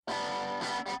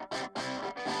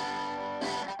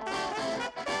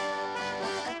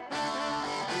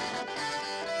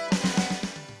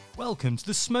Welcome to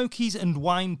the Smokies and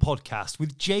Wine podcast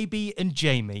with JB and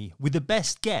Jamie, with the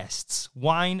best guests,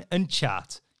 wine and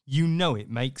chat. You know it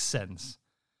makes sense.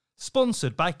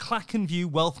 Sponsored by Clackenview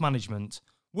Wealth Management,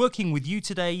 working with you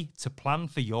today to plan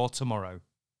for your tomorrow.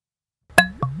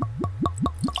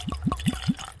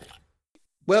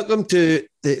 Welcome to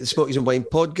the Smokies and Wine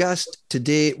podcast.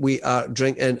 Today we are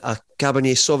drinking a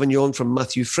Cabernet Sauvignon from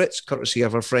Matthew Fritz, courtesy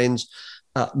of our friends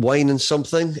at Wine and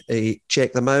Something.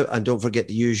 Check them out and don't forget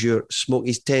to use your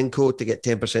Smokies 10 code to get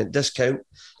 10% discount.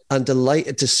 And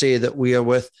delighted to say that we are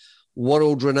with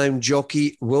world-renowned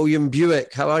jockey William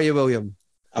Buick. How are you, William?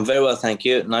 I'm very well, thank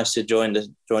you. Nice to join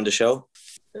the show.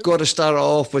 Got to start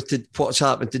off with what's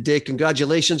happened today.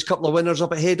 Congratulations, couple of winners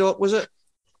up at Haydock, was it?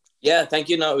 Yeah, thank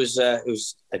you. No, it was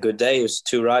a good day. It was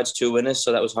 2 rides, 2 winners,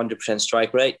 so that was 100%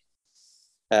 strike rate.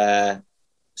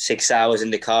 6 hours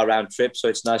in the car round trip, so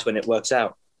it's nice when it works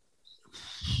out.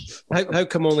 How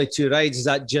come only 2 rides? Is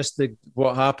that just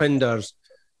what happened, or?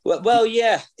 Well,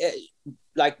 yeah.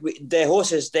 The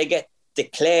horses, they get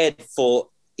declared for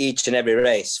each and every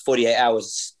race 48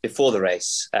 hours before the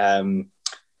race, and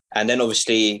then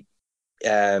obviously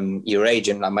your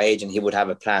agent, like my agent, he would have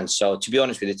a plan. So to be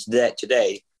honest with you,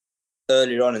 today,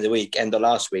 earlier on in the week, end of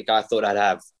last week, I thought I'd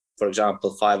have, for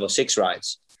example, 5 or 6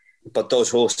 rides. But those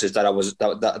horses that I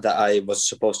was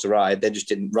supposed to ride, they just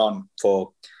didn't run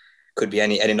for, could be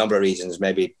any number of reasons.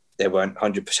 Maybe they weren't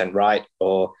 100% right,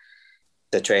 or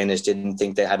the trainers didn't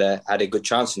think they had a good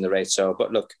chance in the race. So,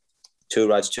 but look, 2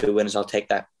 rides, 2 winners, I'll take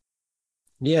that.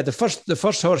 Yeah, the first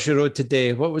horse you rode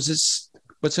today, what's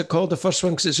it called? The first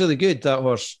one, because it's really good, that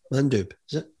horse. Mandoob,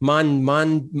 is it?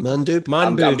 Mandoob.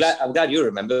 I'm glad you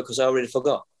remember, because I already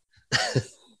forgot.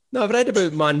 No, I've read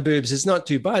about man boobs. It's not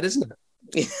too bad, isn't it?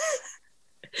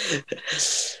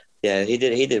 Yeah, he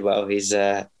did well. He's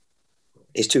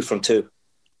 2 from 2,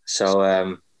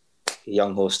 so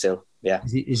young horse still. Yeah,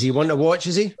 is he one to watch?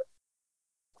 Is he?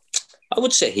 I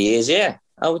would say he is. Yeah,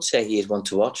 I would say he is one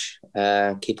to watch.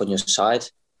 Keep on your side.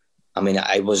 I mean,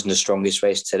 I wasn't the strongest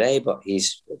race today, but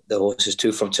the horse is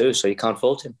 2 from 2, so you can't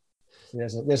fault him.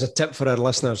 There's a tip for our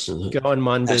listeners. Get on,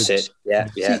 man. That's it. Yeah.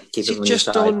 Keep it on your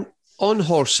side. Just on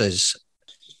horses.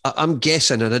 I'm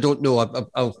guessing, and I don't know,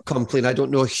 I'll come clean, I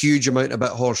don't know a huge amount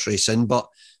about horse racing, but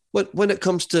when it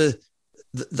comes to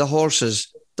the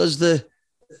horses, does the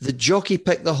jockey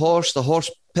pick the horse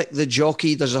pick the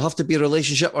jockey? Does there have to be a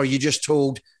relationship, or are you just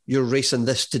told you're racing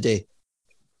this today?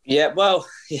 Yeah, well,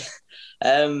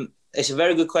 it's a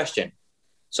very good question.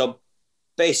 So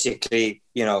basically,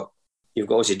 you've got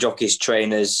obviously jockeys,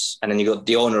 trainers, and then you've got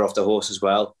the owner of the horse as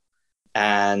well.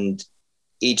 And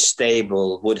each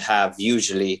stable would have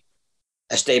usually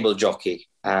a stable jockey,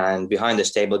 and behind the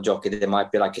stable jockey, there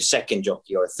might be like a second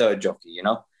jockey or a third jockey,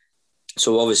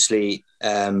 So obviously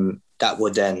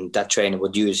that trainer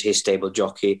would use his stable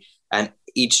jockey, and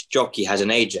each jockey has an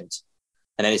agent,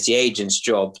 and then it's the agent's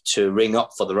job to ring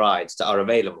up for the rides that are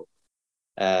available.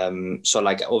 So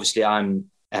like, obviously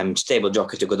I'm stable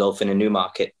jockey to Godolphin in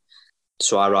Newmarket.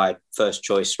 So I ride first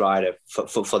choice rider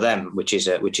for them, which is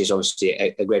obviously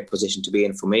a great position to be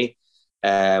in for me,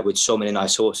 with so many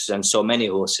nice horses and so many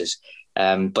horses.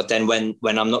 But then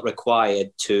when I'm not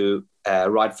required to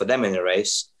ride for them in a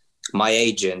race, my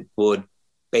agent would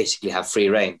basically have free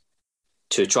rein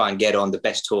to try and get on the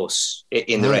best horse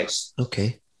in the race.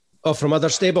 Okay. Oh, from other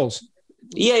stables?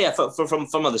 Yeah,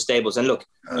 from other stables. And look,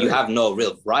 you have no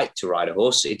real right to ride a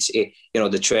horse.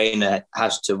 The trainer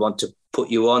has to want to put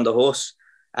you on the horse,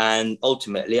 and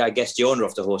ultimately, I guess the owner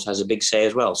of the horse has a big say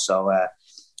as well. So,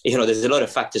 there's a lot of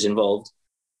factors involved,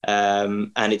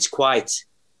 and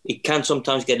it can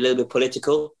sometimes get a little bit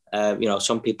political.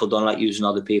 Some people don't like using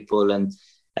other people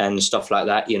and stuff like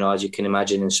that. As you can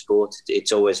imagine in sport,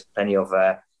 it's always plenty of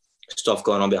stuff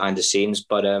going on behind the scenes.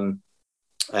 But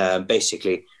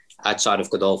basically, outside of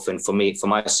Godolphin, for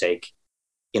my sake,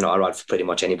 I ride for pretty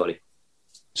much anybody.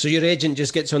 So your agent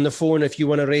just gets on the phone if you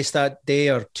want to race that day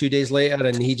or 2 days later,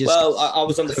 and he just I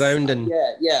was on the ground and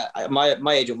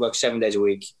my agent works 7 days a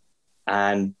week,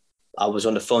 and I was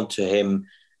on the phone to him.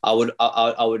 I would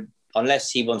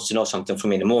unless he wants to know something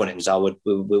from me in the mornings,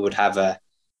 we would have a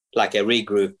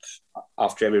regroup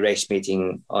after every race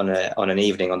meeting on an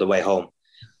evening on the way home.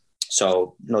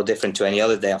 So no different to any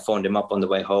other day. I phoned him up on the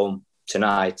way home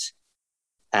tonight,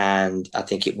 and I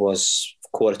think it was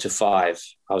 4:45.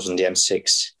 I was on the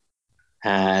M6,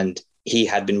 and he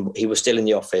was still in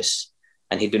the office,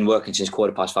 and he'd been working since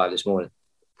 5:15 this morning.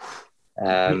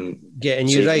 Getting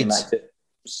you rides.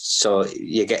 So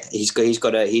he's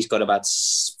got about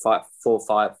 4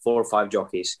 or 5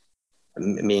 jockeys,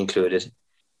 me included,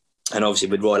 and obviously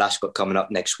with Royal Ascot coming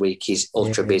up next week, he's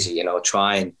ultra busy.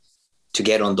 Trying to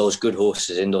get on those good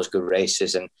horses in those good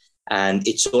races. And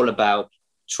it's all about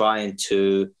trying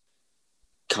to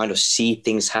kind of see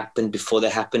things happen before they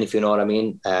happen, if you know what I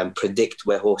mean. Predict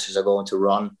where horses are going to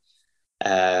run,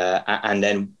 and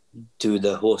then do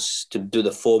the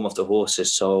form of the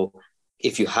horses. So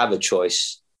if you have a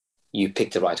choice, you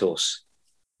pick the right horse.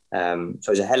 So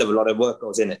there's a hell of a lot of work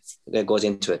goes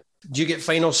into it. Do you get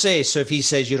final say? So if he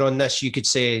says you're on this, you could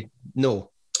say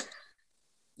no.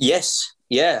 Yes,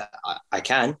 yeah, I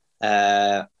can.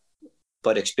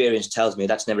 But experience tells me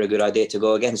that's never a good idea to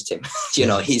go against him. You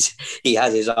know, he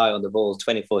has his eye on the ball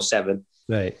 24/7.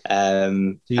 Right.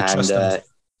 You trust him?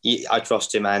 I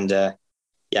trust him, and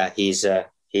he is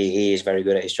very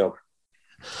good at his job.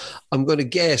 I'm going to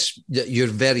guess that you're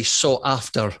very sought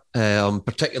after,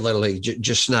 particularly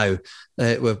just now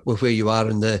with where you are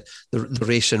in the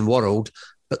racing world.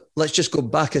 But let's just go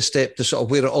back a step to sort of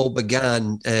where it all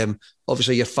began.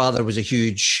 Obviously, your father was a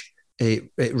huge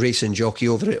racing jockey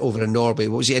over in Norway.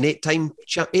 Was he an eight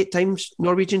times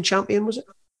Norwegian champion? Was it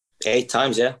 8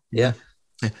 times? Yeah.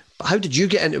 But how did you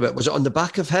get into it? Was it on the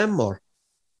back of him, or?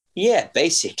 Yeah,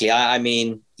 basically. I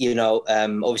mean, you know,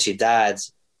 obviously, Dad.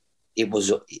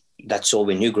 That's all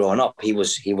we knew growing up. He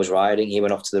was riding. He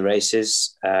went off to the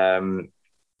races. Then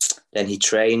he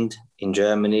trained in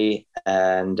Germany,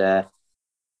 and then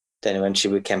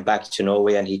eventually we came back to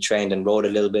Norway, and he trained and rode a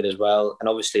little bit as well. And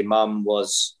obviously, Mum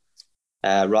was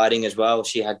riding as well.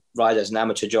 She had ride as an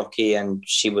amateur jockey, and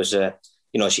she was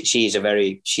she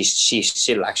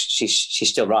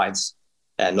still rides,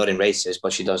 not in races,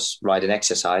 but she does ride and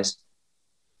exercise.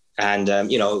 And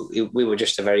we were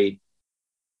just a very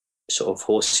sort of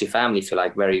horsey family, if you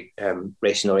like, very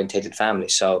racing orientated family.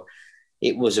 So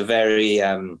it was a very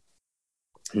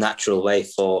natural way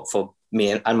for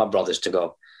me and my brothers to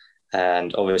go.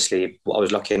 And obviously I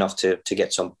was lucky enough to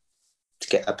get a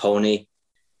pony,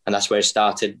 and that's where it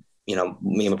started. You know,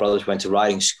 me and my brothers went to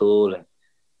riding school and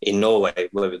in Norway,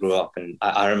 where we grew up. And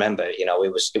I remember, you know,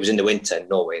 it was in the winter in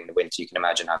Norway. In the winter, you can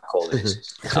imagine how cold it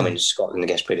is. I mean, Scotland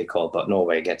gets pretty cold, but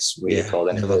Norway gets really cold.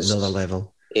 And another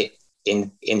level.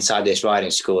 Inside this riding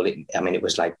school, it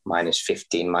was like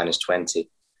 -15, -20.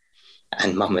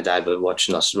 And Mum and Dad were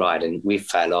watching us ride, and we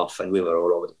fell off, and we were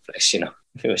all over the place. You know,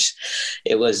 it was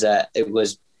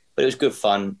good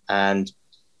fun, and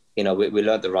you know, we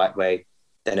learned the right way.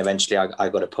 Then eventually, I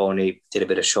got a pony, did a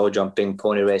bit of show jumping,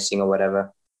 pony racing, or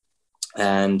whatever,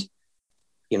 and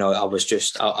you know, I was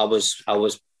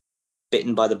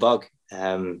bitten by the bug,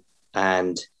 and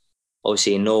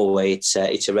obviously in Norway, it's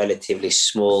a relatively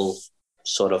small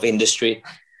sort of industry.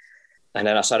 And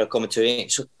then I started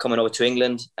coming over to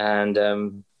England, and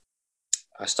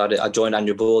I joined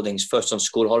Andrew Balding's first on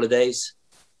school holidays,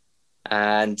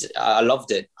 and I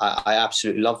loved it. I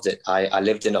absolutely loved it. I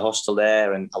lived in a hostel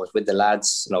there, and I was with the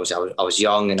lads, and obviously I was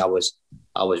young, and I was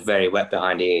very wet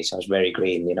behind the ears. I was very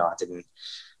green, you know.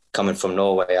 Coming from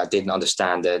Norway, I didn't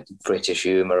understand the British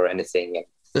humour or anything.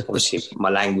 Obviously, my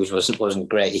language wasn't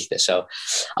great either, so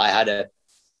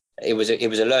it was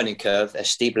a learning curve, a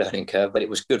steep learning curve, but it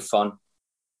was good fun.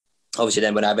 Obviously,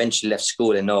 then when I eventually left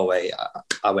school in Norway,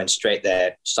 I went straight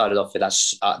there. Started off with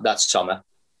that summer.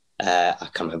 I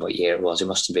can't remember what year it was. I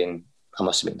must have been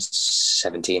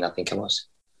 17, I think I was.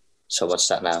 So what's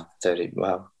that now? 30.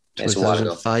 Well, it's a while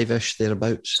ago. 2005-ish,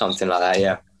 thereabouts. Something like that,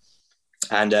 yeah.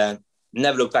 And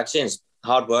never looked back since.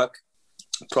 Hard work,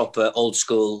 proper old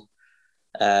school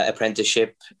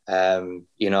apprenticeship.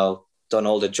 You know, done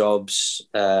all the jobs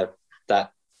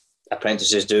that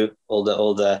apprentices do. All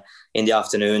the in the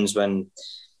afternoons when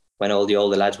all the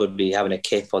older lads would be having a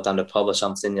kip or down the pub or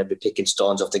something, they'd be picking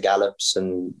stones off the gallops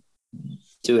and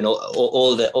doing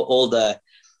all the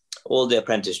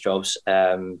apprentice jobs.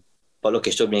 But look,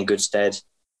 it stood me in good stead.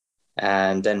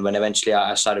 And then when eventually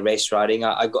I started race riding,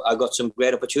 I got some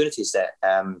great opportunities there.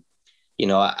 You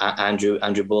know,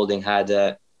 Andrew Balding had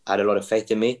a lot of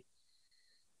faith in me.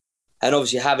 And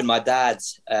obviously having my dad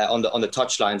on the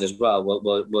touchlines as well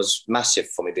was massive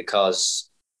for me, because,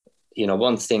 you know,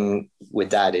 one thing with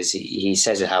Dad is he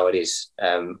says it how it is.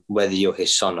 Whether you're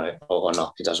his son or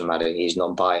not, it doesn't matter. He's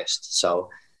non-biased. So,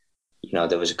 you know,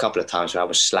 there was a couple of times where I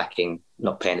was slacking,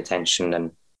 not paying attention,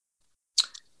 and,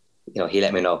 you know, he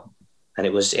let me know. And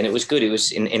it was good. It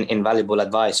was invaluable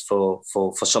advice for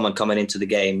someone coming into the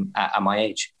game at my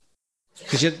age.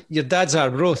 Because your dad's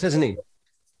Arbroath, isn't he?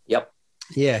 Yep.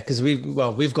 Yeah, because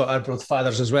we've got Arbroath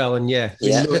fathers as well, and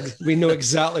we know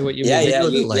exactly what you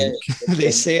mean.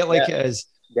 They say it like it is.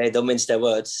 They don't mince their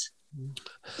words.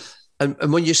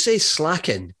 And when you say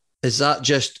slacking, is that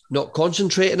just not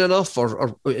concentrating enough,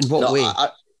 or in what way?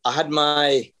 I had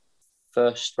my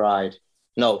first ride.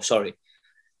 No, sorry.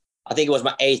 I think it was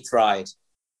my 8th ride.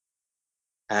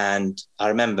 And I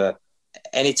remember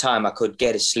anytime I could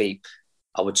get a sleep,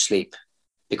 I would sleep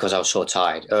because I was so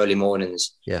tired. Early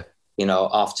mornings,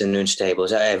 afternoon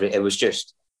stables, it was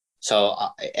just, so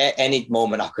any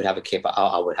moment I could have a kip,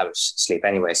 I would have a sleep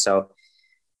anyway. So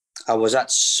I was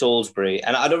at Salisbury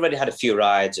and I'd already had a few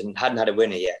rides and hadn't had a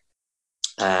winner yet.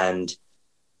 And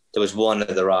there was one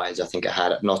of the rides I think I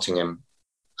had at Nottingham,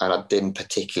 and I didn't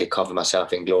particularly cover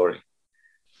myself in glory.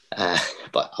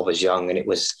 But I was young, and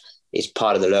it's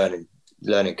part of the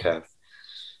learning curve.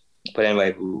 But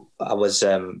anyway, I was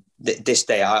this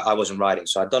day I wasn't riding,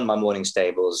 so I'd done my morning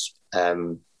stables.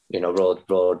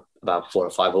 Rode about 4 or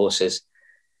 5 horses,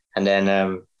 and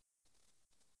then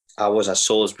I was at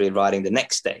Salisbury riding the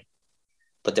next day.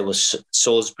 But there was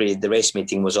Salisbury, the race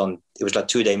meeting was on. It was like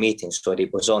 2-day meeting, so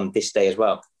it was on this day as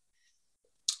well.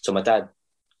 So my dad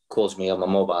calls me on my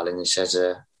mobile and he says,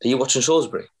 "Are you watching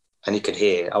Salisbury?" And he could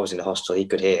hear. I was in the hostel. He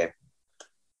could hear.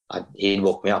 He'd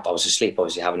woke me up. I was asleep,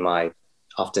 obviously having my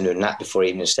afternoon nap before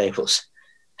evening stables.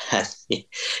 And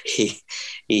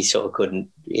he sort of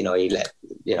couldn't, I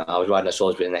was riding at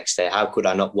Salisbury the next day. How could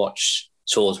I not watch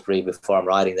Salisbury before I'm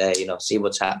riding there, see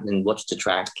what's happening, watch the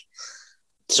track.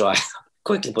 So I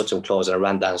quickly put some clothes and I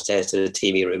ran downstairs to the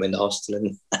TV room in the hostel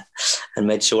and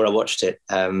made sure I watched it.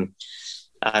 And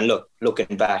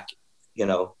looking back,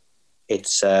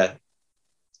 it's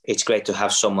great to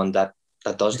have someone that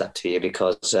does that to you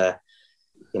because,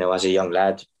 as a young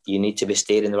lad, you need to be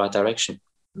steered in the right direction.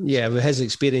 Yeah, with his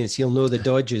experience, he'll know the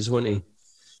dodges, won't he?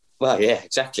 Well, yeah,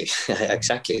 exactly.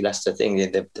 Exactly. That's the thing.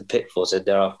 The pitfalls,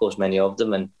 there are, of course, many of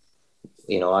them. And,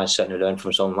 I certainly learned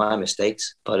from some of my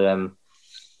mistakes. But,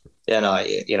 he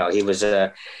was,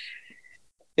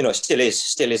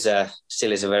 still is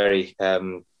a very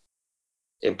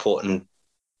important,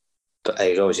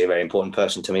 he's always a very important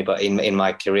person to me. But in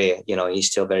my career, he's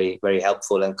still very, very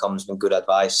helpful and comes with good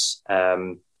advice.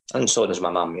 And so does my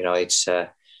mum. It's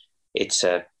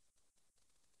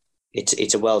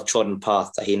a well-trodden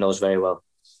path that he knows very well.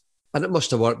 And it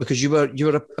must have worked because you were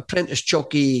an apprentice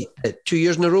jockey 2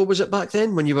 years in a row, was it back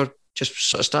then when you were just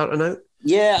sort of starting out?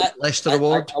 Yeah. Leicester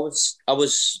Award? I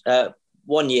was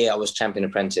 1 year I was champion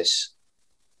apprentice.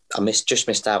 I just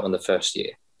missed out on the first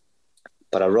year.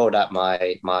 But I rode out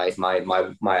my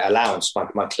allowance,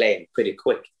 my claim pretty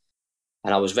quick.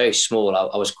 And I was very small.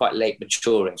 I was quite late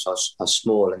maturing, so I was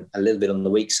small and a little bit on the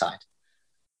weak side.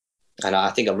 And I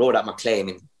think I rode out my claim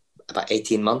in about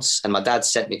 18 months. And my dad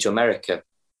sent me to America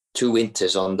 2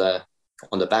 winters on the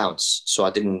bounce. So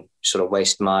I didn't sort of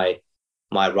waste my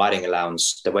riding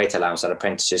allowance, the weight allowance that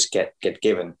apprentices get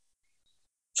given.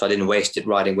 So I didn't waste it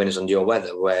riding winners on your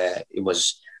weather, where it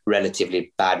was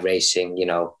relatively bad racing,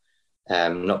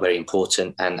 not very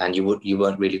important. And you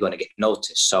weren't really going to get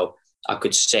noticed. So I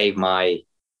could save my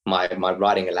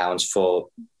riding allowance for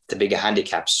the bigger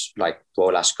handicaps like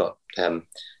Royal Ascot,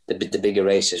 the bigger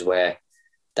races where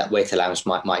that weight allowance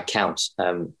might count.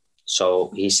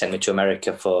 So he sent me to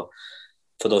America for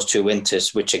those 2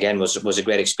 winters, which again was a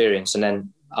great experience. And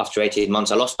then after 18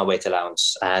 months, I lost my weight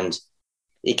allowance. And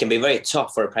it can be very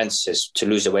tough for apprentices to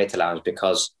lose the weight allowance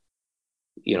because,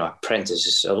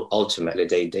 apprentices ultimately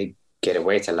they get a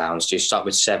weight allowance. You start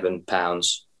with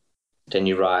 £7, then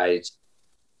you ride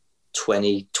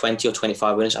 20 or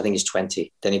 25 winners. I think it's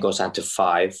 20. Then it goes down to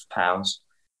 £5.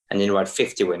 And then you ride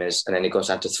 50 winners, and then it goes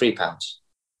down to £3.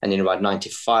 And then you ride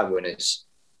 95 winners,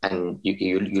 and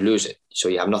you lose it. So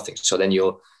you have nothing. So then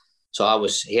I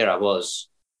was,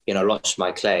 lost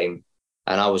my claim,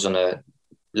 and I was on a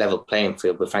level playing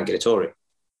field with Frankie Dettori,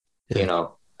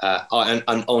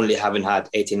 and only having had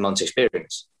 18 months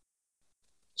experience.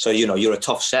 So, you're a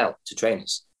tough sell to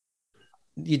trainers.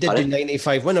 You did do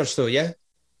 95 winners though, yeah?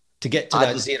 To get to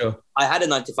that 0. I had a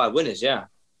 95 winners, yeah.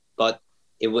 But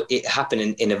it happened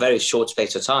in a very short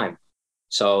space of time.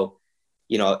 So,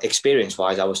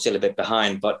 experience-wise, I was still a bit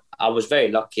behind. But I was very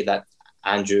lucky that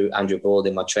Andrew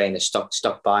Baldwin, my trainer,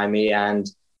 stuck by me. And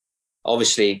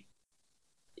obviously,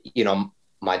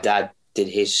 my dad did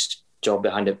his job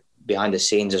behind the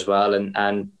scenes as well. And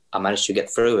I managed to get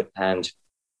through it. And,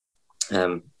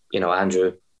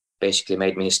 Andrew basically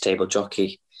made me a stable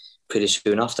jockey pretty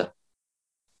soon after.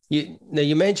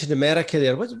 You mentioned America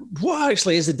there. What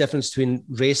actually is the difference between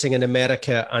racing in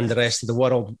America and the rest of the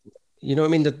world? You know what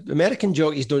I mean? The American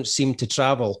jockeys don't seem to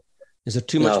travel. Is there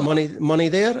too much money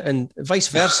there? And vice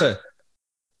versa?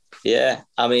 Yeah,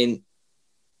 I mean...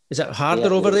 Is it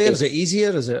harder over there? Is it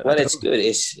easier? Well, it's good.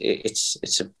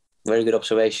 It's a very good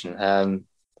observation.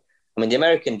 The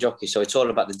American jockey, so it's all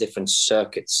about the different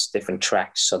circuits, different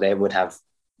tracks. So they would have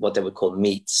what they would call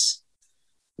meets.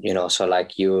 So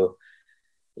like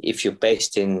if you're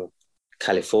based in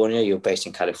California, you're based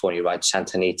in California, right?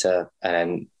 Santa Anita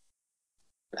and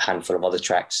a handful of other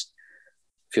tracks.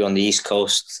 If you're on the East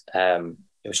Coast,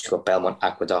 you've got Belmont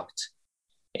Aqueduct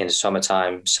in the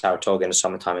summertime, Saratoga in the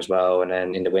summertime as well. And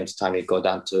then in the wintertime, you go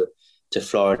down to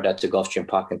Florida, to Gulfstream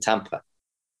Park in Tampa.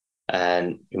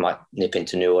 And you might nip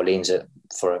into New Orleans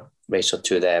for a race or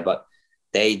two there. But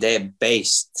they're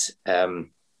based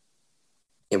in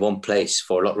one place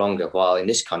for a lot longer. While in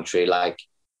this country, like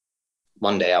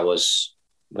Monday,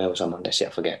 where was I Monday? See, I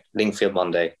forget. Lingfield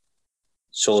Monday,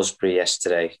 Salisbury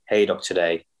yesterday, Haydock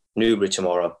today, Newbury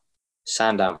tomorrow,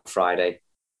 Sandown Friday,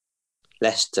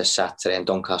 Leicester Saturday, and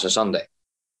Doncaster Sunday.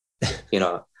 You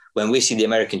know, when we see the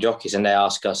American jockeys and they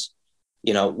ask us,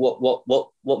 you know,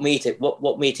 what meet are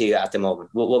you at the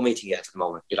moment? What meeting are you at the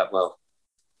moment? You're like, well,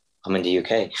 I'm in the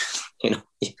UK. You know,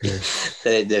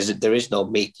 there is no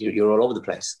meet. You're all over the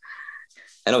place.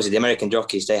 And obviously, the American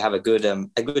jockeys, they have a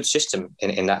good system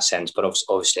in that sense. But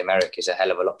obviously, America is a hell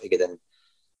of a lot bigger than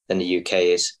the UK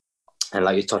is. And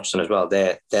like you touched on as well,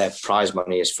 their prize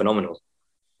money is phenomenal.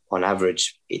 On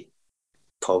average, it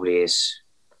probably is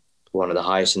one of the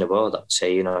highest in the world, I would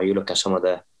say. You know, you look at some of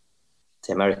the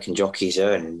American jockeys'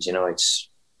 earnings, you know,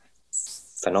 it's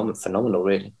phenomenal,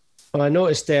 really. Well, I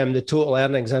noticed the total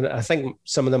earnings, and I think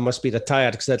some of them must be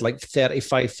retired because they had like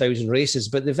 35,000 races,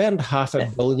 but they've earned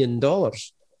 $500 million.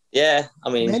 Yeah, I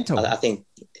mean, I think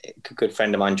a good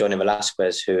friend of mine, Johnny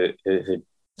Velasquez, who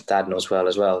Dad knows well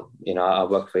as well. You know, I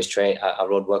rode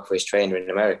work for his trainer in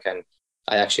America, and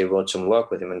I actually rode some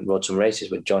work with him and rode some races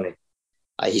with Johnny.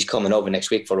 He's coming over next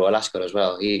week for Royal Ascot as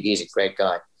well. He's a great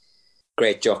guy,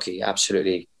 great jockey,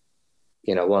 absolutely.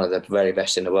 You know, one of the very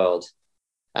best in the world.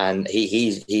 And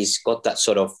he's got that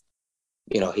sort of,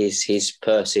 you know, his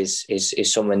purse is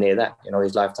somewhere near that, you know,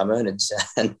 his lifetime earnings.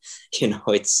 And, you know,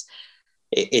 it's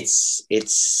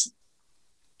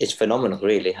phenomenal,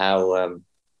 really, how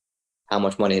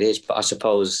much money it is. But I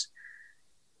suppose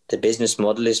the business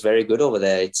model is very good over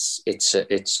there. It's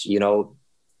you know,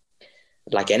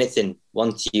 like anything,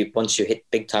 once you hit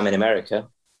big time in America,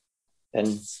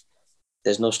 then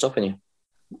there's no stopping you.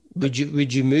 Would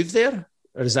you move there?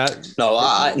 Or is that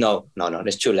no?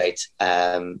 It's too late.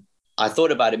 I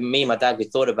thought about it. Me and my dad, we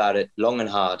thought about it long and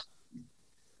hard,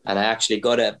 and I actually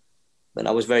got when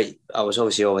I was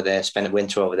obviously over there, spent the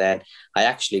winter over there. I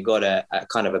actually got a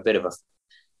kind of a bit of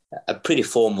a pretty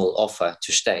formal offer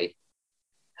to stay,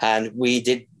 and we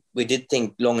did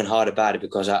think long and hard about it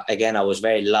because I was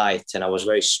very light and I was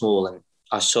very small, and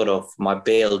my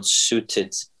build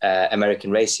suited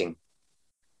American racing.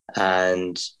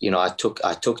 And, you know, I took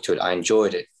to it. I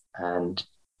enjoyed it.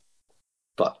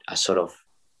 But I sort of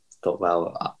thought,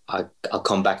 well, I'll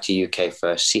come back to UK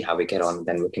first, see how we get on,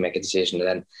 then we can make a decision. And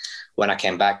then when I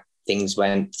came back, things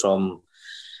went from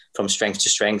strength to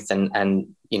strength, and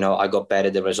you know, I got better,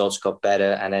 the results got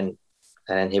better, and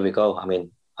then here we go. I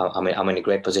mean, I'm in a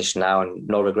great position now, and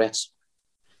no regrets.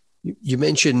 You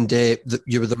mentioned that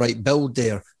you were the right build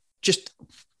there.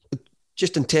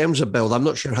 Just in terms of build, I'm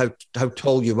not sure how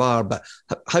tall you are, but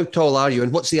how tall are you,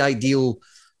 and what's the ideal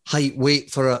height, weight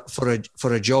for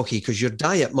a jockey? Because your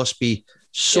diet must be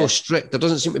so strict. There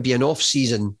doesn't seem to be an off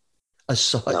season as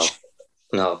such.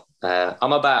 No. I'm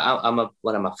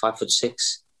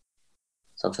 5'6",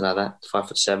 something like that,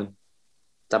 5'7". Is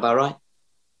that about right?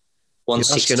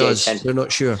 168. We're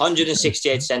not sure.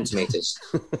 168 centimeters.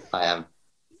 I am.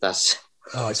 That's.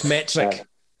 Oh, it's metric.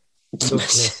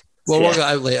 We'll work it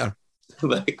out later.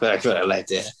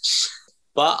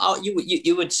 But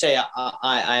you would say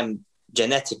I am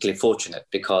genetically fortunate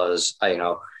because I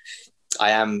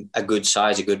am a good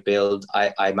size, a good build.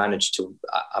 I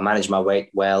manage my weight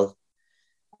well.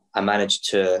 I managed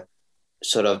to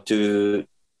sort of do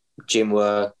gym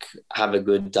work, have a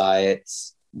good diet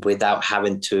without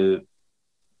having to,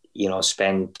 you know,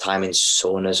 spend time in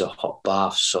saunas or hot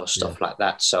baths or stuff like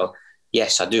that. So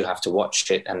yes, I do have to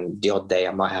watch it, and the odd day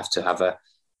I might have to have a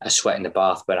sweat in the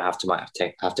bath, but I might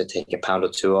have to take a pound or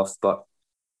two off. But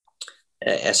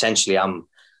essentially, I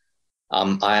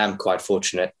am quite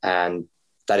fortunate, and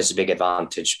that is a big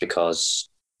advantage because,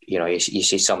 you know, you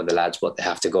see some of the lads what they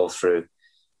have to go through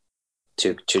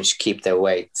to just keep their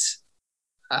weight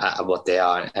at what they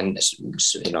are, and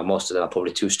you know, most of them are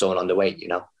probably 2 stone underweight. You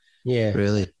know, yeah,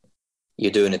 really.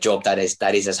 You're doing a job that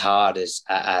is as hard as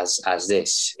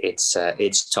this.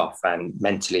 It's tough, and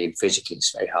mentally and physically,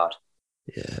 it's very hard.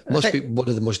 Yeah, it must be one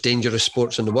of the most dangerous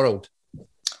sports in the world.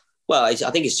 Well, I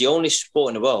think it's the only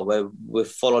sport in the world where we're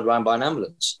followed around by an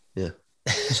ambulance. Yeah.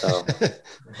 So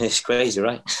it's crazy,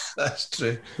 right? That's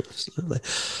true. Absolutely.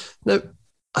 Now,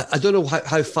 I don't know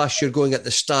how fast you're going at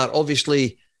the start.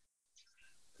 Obviously,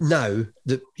 now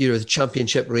that the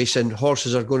championship racing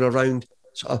horses are going around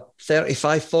sort of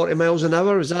 35, 40 miles an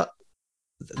hour. Is that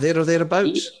there or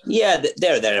thereabouts? Yeah,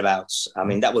 there or thereabouts. I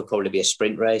mean, that would probably be a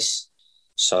sprint race.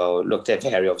 So look, they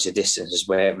vary. Obviously, distances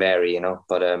vary,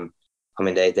 But I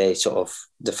mean, they sort of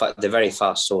the very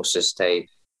fast horses. They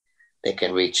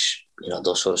can reach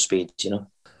those sort of speeds.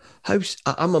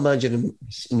 I'm imagining,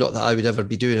 not that I would ever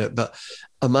be doing it, but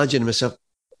imagining myself,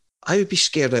 I would be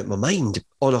scared out of my mind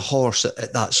on a horse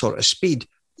at that sort of speed.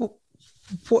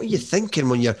 What are you thinking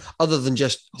when you're, other than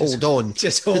just hold on?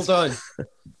 Just hold on.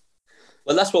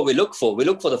 Well, that's what we look for. We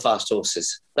look for the fast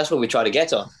horses. That's what we try to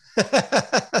get on.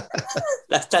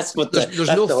 That's what. There's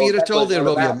no fear at all there,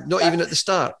 William. Not even at the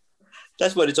start.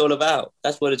 That's what it's all about.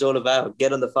 That's what it's all about.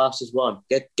 Get on the fastest one.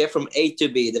 Get from A to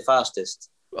B the fastest.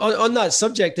 On that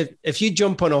subject, if you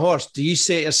jump on a horse, do you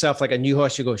say to yourself, like a new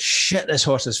horse, you go, shit, this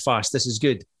horse is fast. This is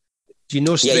good. Do you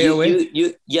know straight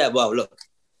away? Well, look,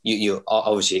 you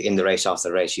obviously in the race after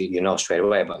the race, you know straight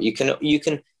away. But you can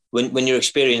when you're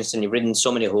experienced and you've ridden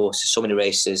so many horses, so many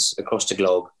races across the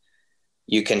globe,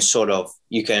 you can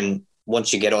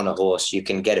once you get on a horse, you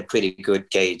can get a pretty good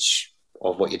gauge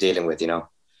of what you're dealing with.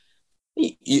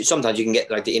 Sometimes you can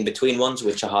get like the in-between ones,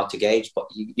 which are hard to gauge, but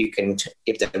you can,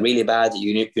 if they're really bad,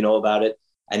 you know about it.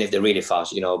 And if they're really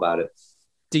fast, you know about it.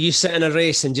 Do you sit in a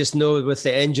race and just know with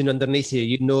the engine underneath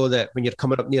you, that when you're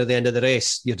coming up near the end of the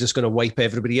race, you're just going to wipe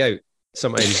everybody out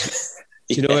sometimes?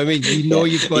 Do you know what I mean?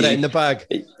 You've got it in the bag.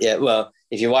 Yeah, well,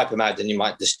 if you wipe them out, then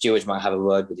the stewards might have a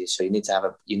word with you. So you need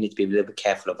to be a little bit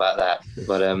careful about that.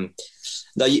 But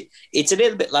no, it's a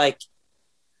little bit like,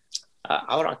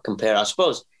 I want to compare, I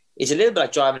suppose, it's a little bit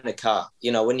like driving a car.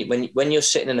 When you're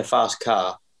sitting in a fast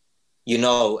car,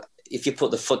 if you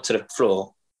put the foot to the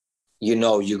floor,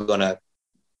 you're going to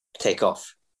take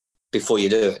off before you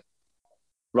do it.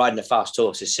 Riding a fast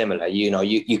horse is similar.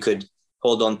 You could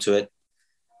hold on to it,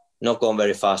 not going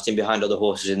very fast, in behind other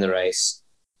horses in the race.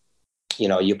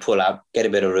 You pull out, get a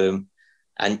bit of room,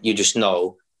 and you just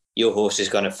know your horse is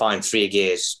going to find 3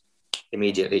 gears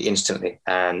immediately, instantly,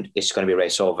 and it's going to be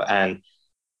race over. And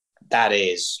that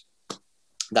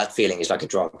feeling is like a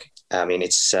drug. I mean,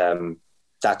 it's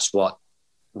that's what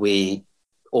we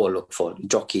all look for: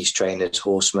 jockeys, trainers,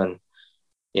 horsemen,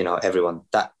 everyone.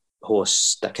 That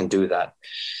horse that can do that,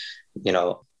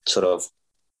 sort of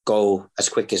go as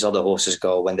quick as other horses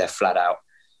go when they're flat out,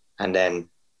 and then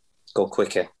go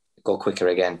quicker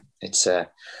again. It's a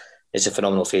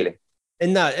phenomenal feeling.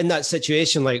 In that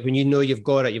situation, like when you've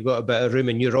got a bit of room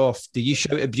and you're off, do you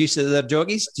shout abuse at their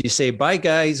jockeys? Do you say bye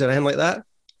guys or anything like that?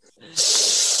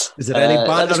 Is there any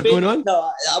banter going on?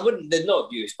 No, I wouldn't. There's no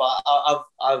abuse, but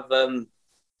I've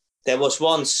there was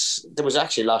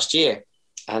actually last year,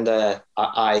 and there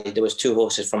was 2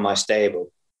 horses from my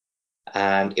stable,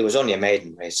 and it was only a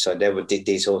maiden race, so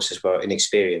these horses were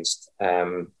inexperienced.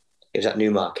 It was at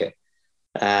Newmarket,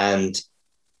 and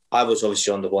I was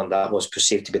obviously on the one that was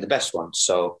perceived to be the best one.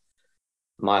 So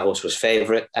my horse was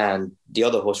favourite, and the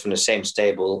other horse from the same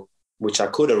stable, which I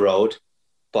could have rode,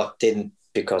 but didn't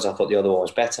because I thought the other one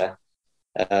was better,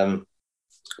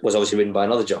 was obviously ridden by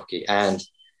another jockey. And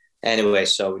anyway,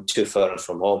 so 2 furlongs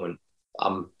from home, and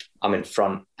I'm in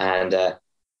front, and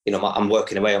I'm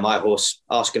working away on my horse,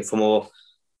 asking for more,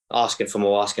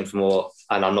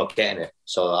 and I'm not getting it.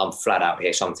 So I'm flat out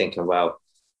here. So I'm thinking, well,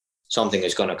 something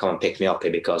is going to come and pick me up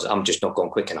here because I'm just not going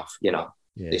quick enough. Yeah.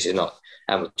 This is not.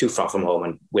 I'm 2 front from home,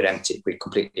 and we're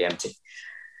completely empty.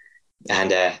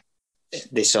 And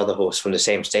this other horse from the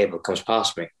same stable comes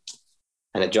past me,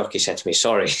 and the jockey said to me,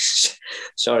 sorry,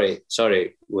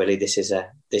 Willie, this is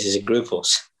a group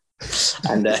horse.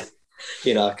 And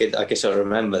I could sort of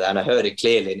remember that, and I heard it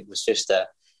clearly, and it was just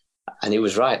and he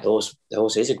was right. The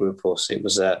horse is a group horse. It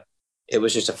was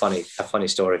just a funny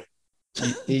story.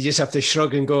 You just have to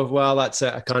shrug and go, well, that's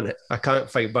it. I can't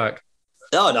fight back.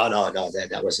 No.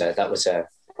 That was a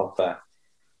proper.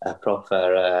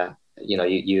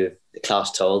 You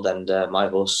class told, and my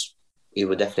horse, he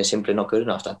was definitely simply not good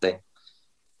enough that day.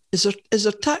 Is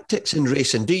there tactics in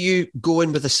racing? Do you go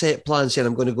in with a set plan saying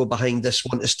I'm going to go behind this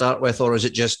one to start with, or is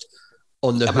it just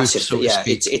on the hoof, so to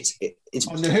speak? It's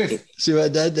on the hoof. See what I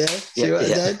did there? See what I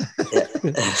did?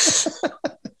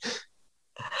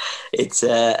 It's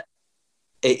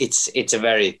a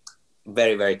very,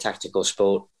 very, very tactical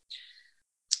sport.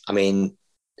 I mean,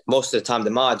 most of the time, the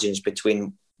margins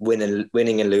between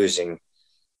winning and losing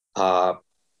are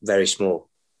very small,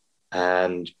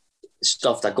 and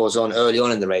stuff that goes on early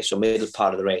on in the race or middle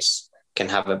part of the race can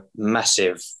have a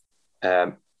massive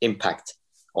impact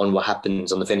on what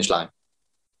happens on the finish line.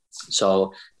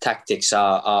 So tactics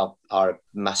are a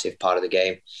massive part of the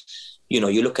game.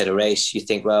 You look at a race, you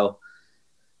think, well,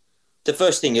 the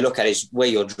first thing you look at is where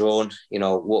you're drawn. You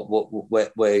know,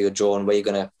 where you're drawn,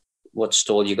 what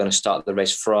stall you're gonna start the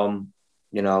race from.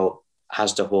 You know,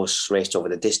 has the horse raced over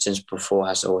the distance before?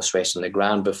 Has the horse raced on the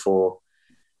ground before?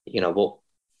 You know,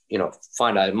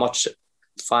 find out as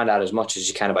much as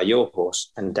you can about your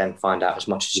horse, and then find out as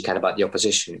much as you can about the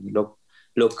opposition.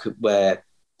 Look where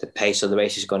the pace of the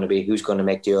race is going to be. Who's going to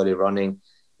make the early running?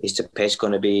 Is the pace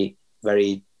going to be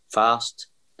very fast?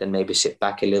 Then maybe sit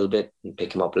back a little bit and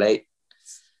pick him up late.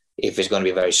 If it's going to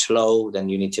be very slow, then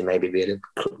you need to maybe be a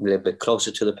little bit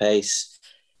closer to the pace.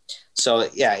 So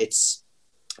yeah, it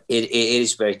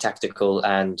is very tactical,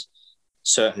 and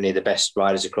certainly the best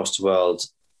riders across the world,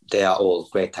 they are all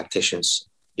great tacticians.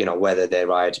 You know, whether they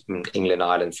ride in England,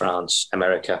 Ireland, France,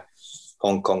 America,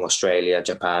 Hong Kong, Australia,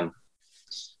 Japan.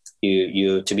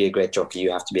 You to be a great jockey,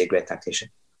 you have to be a great tactician.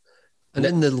 And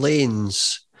in the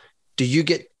lanes, do you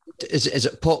get? Is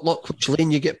it potluck which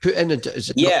lane you get put in? Is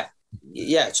it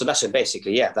yeah. So that's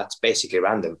basically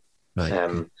random.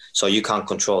 Right. So you can't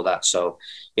control that. So,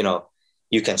 you know,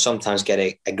 you can sometimes get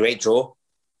a great draw,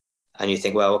 and you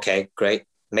think, well, okay, great.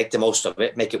 Make the most of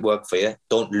it. Make it work for you.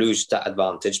 Don't lose that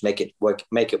advantage. Make it work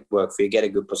for you. Get a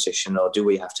good position, or do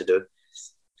what you have to do.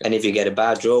 And if you get a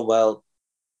bad draw, well,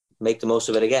 make the most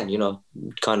of it again. You know,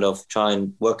 kind of try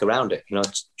and work around it. You know,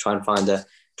 try and find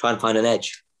an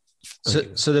edge.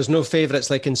 So there's no favourites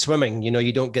like in swimming. You know,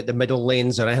 you don't get the middle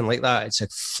lanes or anything like that. It's a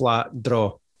flat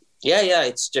draw. Yeah.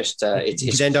 It's just it's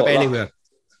you could end up anywhere.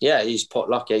 Yeah, it's pot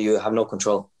luck. Yeah, you have no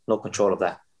control of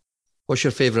that. What's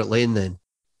your favourite lane then?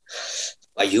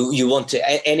 You want to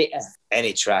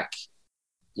any track.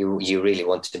 You really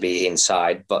want to be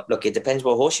inside, but look, it depends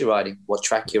what horse you're riding, what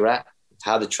track you're at,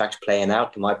 how the track's playing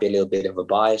out. There might be a little bit of a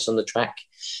bias on the track.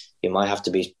 You might have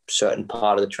to be a certain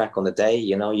part of the track on the day.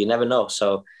 You know, you never know.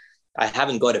 So I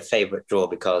haven't got a favourite draw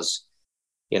because,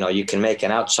 you know, you can make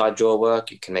an outside draw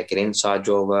work, you can make an inside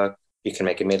draw work, you can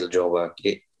make a middle draw work.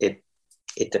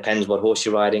 It depends what horse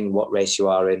you're riding, what race you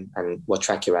are in, and what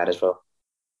track you're at as well.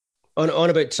 On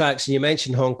about tracks, and you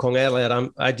mentioned Hong Kong earlier.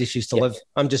 I just used to live.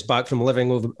 I'm just back from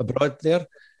living abroad there.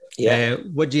 Yeah.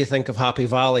 What do you think of Happy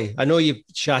Valley? I know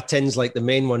Sha Tin's like the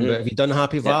main one, but have you done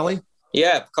Happy Valley?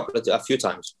 Yeah, a few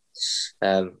times.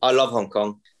 I love Hong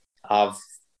Kong. I've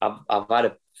had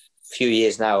a few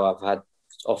years now. I've had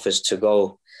offers to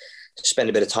go spend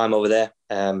a bit of time over there,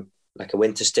 like a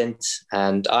winter stint,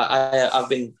 and I've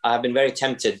been very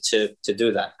tempted to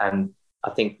do that. And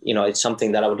I think, you know, it's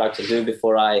something that I would like to do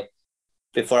before I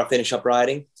finish up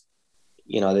riding.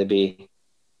 You know, there'll be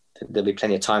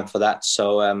plenty of time for that.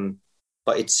 So,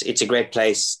 but it's a great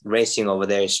place. Racing over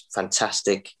there is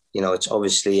fantastic. You know, it's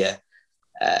obviously a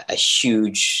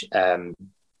huge, you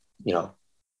know,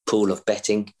 pool of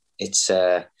betting. It's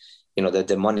you know,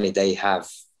 the money they have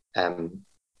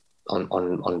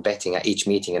on betting at each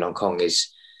meeting in Hong Kong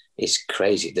is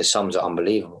crazy. The sums are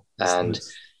unbelievable, and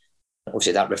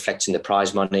obviously that reflects in the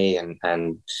prize money,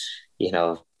 and you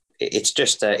know, it's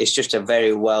just a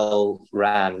very well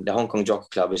ran. The Hong Kong Jockey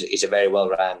Club is a very well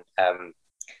ran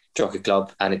jockey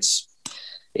club, and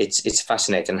it's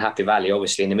fascinating. Happy Valley,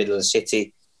 obviously in the middle of the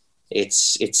city,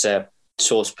 it's a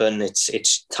saucepan.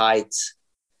 It's tight,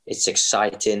 it's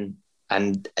exciting,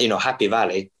 and you know, Happy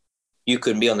Valley, you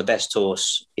can be on the best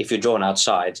horse. If you're drawn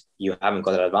outside, you haven't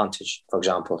got that advantage, for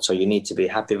example. So you need to be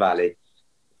Happy Valley,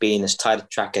 being as tight a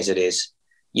track as it is.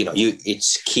 You know,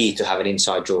 it's key to have an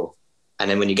inside draw. And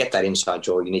then when you get that inside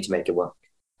draw, you need to make it work.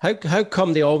 How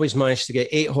come they always manage to get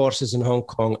 8 horses in Hong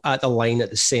Kong at the line at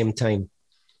the same time?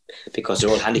 Because they're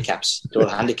all handicaps. They're all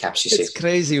handicaps, you see. It's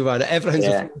crazy, man. Everyone's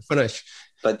a finish.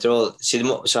 But they're all,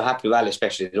 so Happy Valley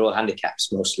especially, they're all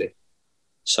handicaps mostly.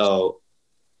 So,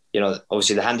 you know,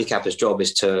 obviously the handicapper's job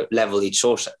is to level each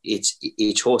horse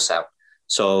out.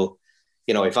 So,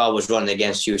 you know, if I was running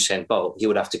against Usain Bolt, he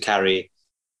would have to carry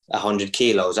 100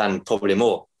 kilos and probably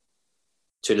more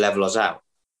to level us out.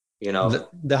 You know,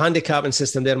 the handicapping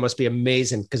system there must be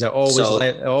amazing because it always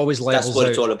levels out. That's what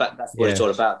it's all about. That's what it's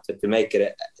all about. To make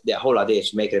it, the whole idea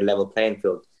is to make it a level playing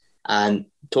field. And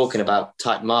talking about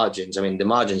tight margins, I mean, the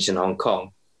margins in Hong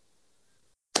Kong,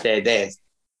 they're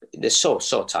so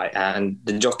tight, and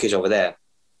the jockeys over there,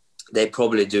 they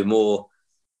probably do more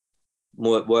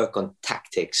work on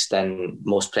tactics than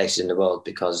most places in the world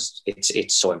because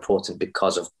it's so important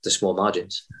because of the small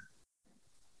margins.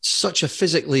 Such a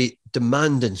physically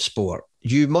demanding sport.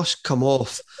 You must come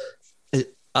off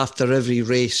after every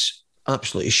race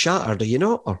absolutely shattered, are you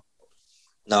not? Or?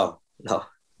 No.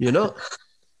 You're not?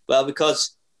 Well,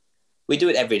 because we do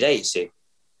it every day, you see.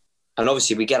 And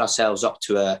obviously we get ourselves up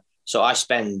to so I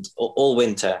spend all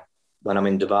winter when I'm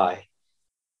in Dubai,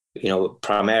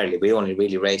 primarily we only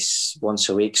really race once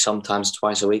a week, sometimes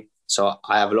twice a week. So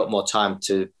I have a lot more time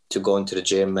to go into the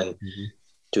gym and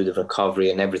do the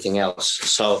recovery and everything else.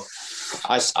 So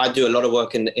I do a lot of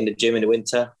work in the gym in the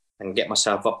winter and get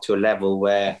myself up to a level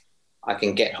where I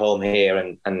can get home here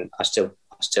and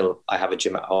I have a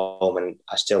gym at home and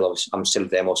I'm still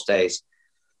there most days,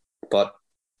 but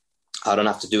I don't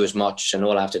have to do as much, and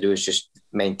all I have to do is just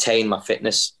maintain my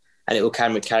fitness, and it will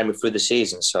carry me through the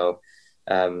season. So,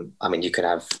 you could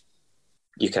have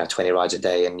 20 rides a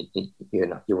day, and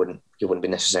you wouldn't be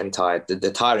necessarily tired.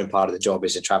 The tiring part of the job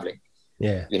is the traveling.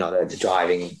 Yeah, the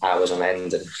driving hours on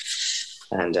end,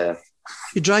 and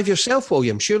you drive yourself,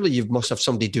 William. Surely you must have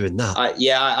somebody doing that. I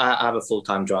have a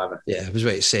full-time driver. Yeah, I was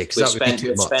ready to say, because that would be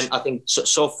too much. I think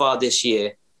so far this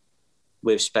year,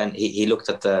 we've spent. He looked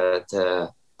at the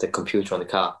computer on the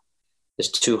car. There's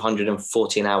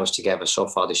 214 hours together so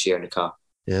far this year in the car.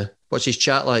 Yeah. What's his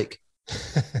chat like?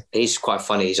 He's quite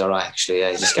funny. He's all right, actually.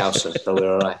 Yeah, he's a Scouser, so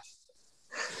we're all right.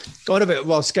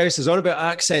 Scousers, on about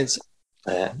accents.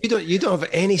 You don't have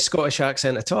any Scottish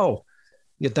accent at all.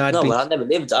 Your dad. No, I never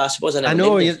lived. I suppose I never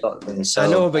lived in Scotland. So, I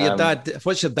know, but your dad.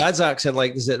 What's your dad's accent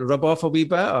like? Does it rub off a wee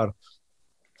bit, or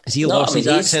has he lost his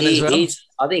accent as well?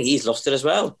 I think he's lost it as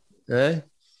well. Yeah.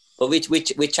 But we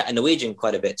chat in Norwegian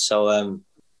quite a bit, so I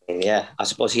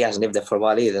suppose he hasn't lived there for a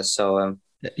while either. So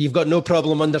you've got no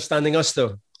problem understanding us,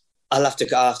 though. I'll have to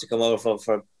come over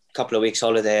for a couple of weeks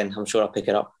holiday, and I'm sure I'll pick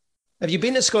it up. Have you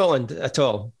been to Scotland at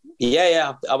all?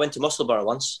 Yeah. I went to Musselburgh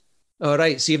once. All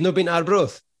right. So you've not been to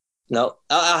Arbroath? No,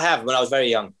 I have when I was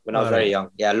very young.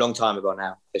 Yeah, a long time ago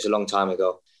now. It's a long time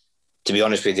ago. To be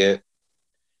honest with you,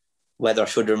 whether I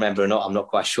should remember or not, I'm not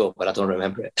quite sure, but I don't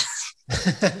remember it.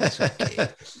 Okay.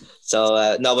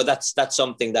 So no, but that's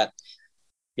something that,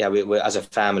 yeah, we as a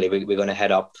family we're going to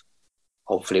head up.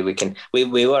 Hopefully we can.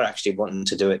 We were actually wanting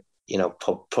to do it,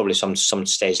 probably some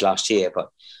stage last year, but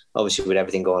obviously with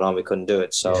everything going on, we couldn't do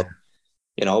it. So,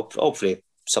 hopefully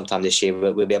sometime this year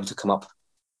we'll be able to come up.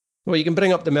 Well, you can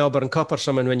bring up the Melbourne Cup or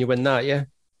something when you win that, yeah.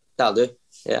 That'll do.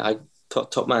 Yeah,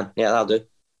 top man. Yeah, that'll do.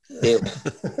 Deal.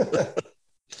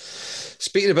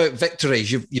 Speaking about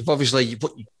victories, you've obviously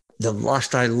the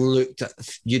last I looked at,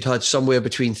 you'd had somewhere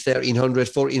between 1,300,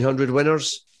 1,400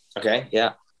 winners. Okay,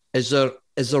 yeah. Is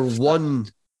there one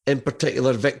in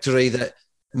particular victory that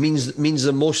means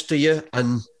the most to you,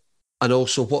 and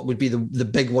also what would be the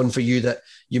big one for you that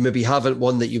you maybe haven't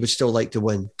won that you would still like to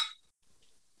win?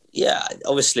 Yeah,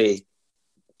 obviously,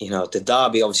 the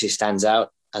Derby obviously stands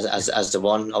out as the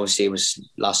one. Obviously, it was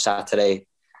last Saturday.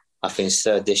 I finished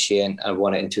third this year and I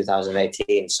won it in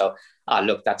 2018. So,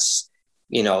 look, that's,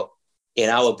 in our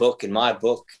book, in my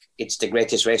book, it's the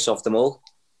greatest race of them all.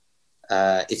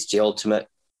 It's the ultimate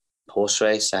horse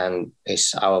race, and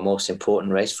it's our most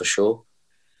important race for sure.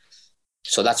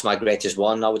 So that's my greatest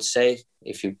one, I would say,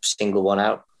 if you single one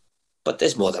out. But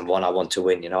there's more than one I want to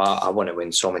win. I want to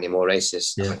win so many more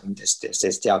races. Yeah.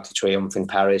 There's the Arc de Triomphe in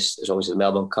Paris. There's always the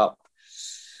Melbourne Cup,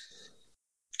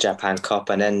 Japan Cup,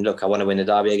 and then look, I want to win the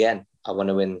Derby again. I want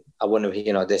to win.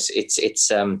 This. It's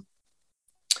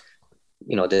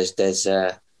there's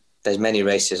many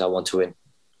races I want to win.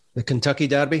 The Kentucky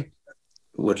Derby.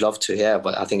 Would love to, yeah,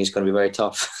 but I think it's going to be very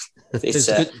tough.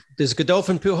 Does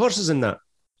Godolphin put horses in that?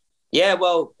 Yeah,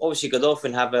 well, obviously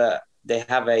Godolphin have a bit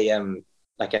of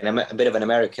an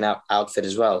American outfit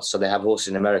as well. So they have horses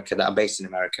in America that are based in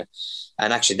America.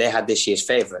 And actually they had this year's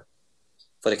favourite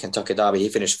for the Kentucky Derby. He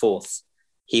finished fourth.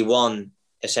 He won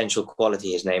Essential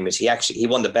Quality, his name is. He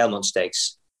won the Belmont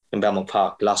Stakes in Belmont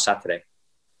Park last Saturday.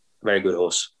 Very good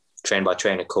horse. Trained by a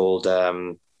trainer called,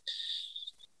 is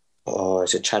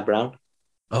it Chad Brown?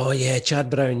 Oh, yeah, Chad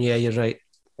Brown. Yeah, you're right.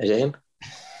 Is it him?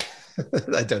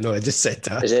 I don't know. I just said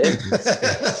that. Is it him?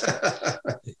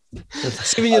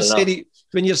 See,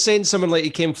 when you're saying someone like he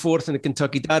came fourth in the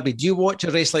Kentucky Derby, do you watch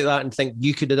a race like that and think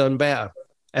you could have done better?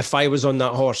 If I was on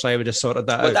that horse, I would have sorted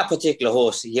that out. With that particular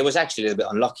horse, he was actually a little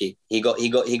bit unlucky. He got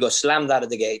slammed out of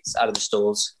the gates, out of the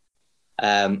stalls,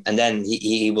 and then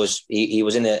he was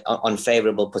in an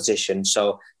unfavourable position.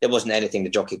 So there wasn't anything the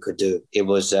jockey could do. It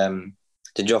was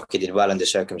the jockey did well in the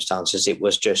circumstances. It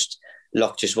was just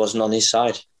luck just wasn't on his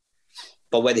side.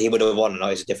 But whether he would have won or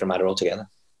not is a different matter altogether.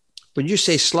 When you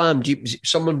say slammed,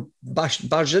 someone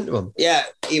barged into him? Yeah,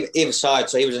 either side.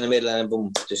 So he was in the middle and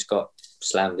boom, just got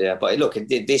slammed. Yeah, but look,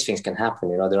 these things can happen.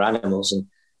 They're animals, and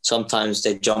sometimes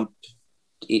they jump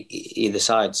either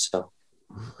side. So,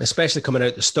 especially coming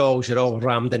out the stalls, you're all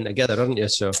rammed in together, aren't you?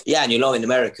 So yeah, and in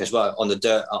America as well, on the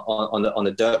dirt, on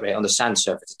the dirt race, on the sand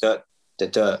surface, the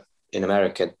dirt in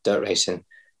America, dirt racing.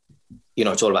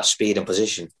 It's all about speed and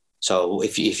position. So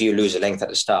if you lose a length at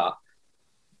the start,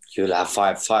 you'll have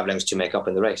five lengths to make up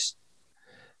in the race.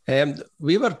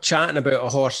 We were chatting about a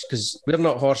horse because we're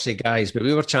not horsey guys, but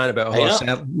we were chatting about a horse.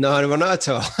 No, we're not at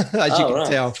all, as you can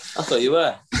tell. I thought you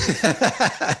were.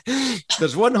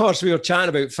 There's one horse we were chatting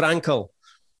about, Frankel.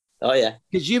 Oh, yeah.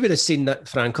 Because you would have seen that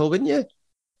Frankel, wouldn't you?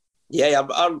 Yeah,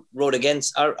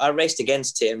 I raced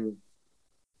against him,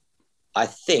 I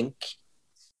think,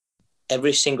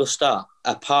 every single start,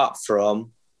 apart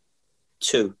from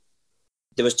 2.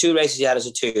 There was 2 races he had as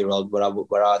a 2-year-old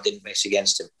where I didn't race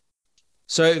against him.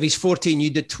 So out of his 14, you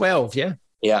did 12, yeah?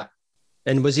 Yeah.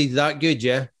 And was he that good,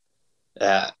 yeah?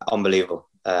 Unbelievable.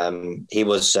 He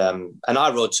was, and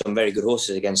I rode some very good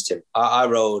horses against him. I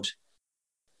rode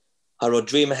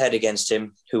Dream Ahead against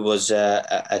him, who was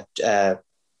a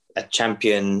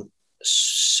champion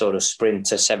sort of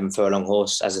sprinter 7-furlong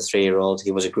horse as a 3-year-old.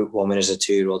 He was a Group 1 winner as a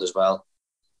 2-year-old as well.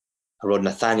 I rode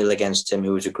Nathaniel against him,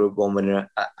 who was a Group 1 winner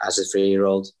as a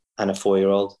 3-year-old and a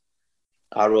 4-year-old.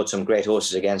 I rode some great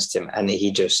horses against him, and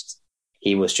he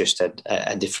was just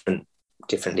a different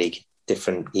league.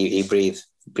 He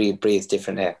breathed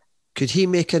different air. Could he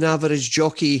make an average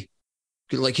jockey?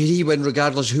 Like, could he win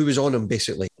regardless who was on him,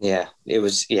 basically? Yeah, it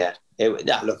was. Yeah,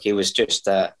 it was just.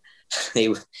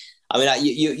 You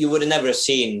would have never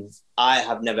seen. I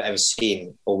have never ever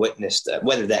seen or witnessed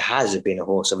whether there has been a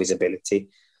horse of his ability.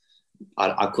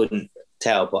 I couldn't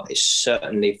tell, but it's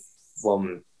certainly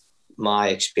from my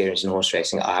experience in horse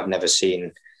racing, I have never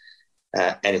seen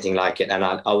anything like it, and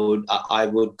I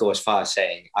would go as far as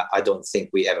saying I don't think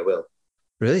we ever will.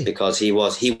 Really? Because he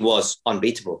was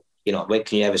unbeatable. You know, when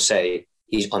can you ever say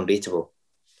he's unbeatable?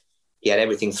 He had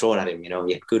everything thrown at him. You know,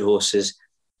 he had good horses.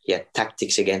 He had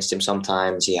tactics against him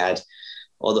sometimes. He had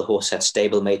other horses had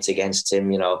stablemates against him.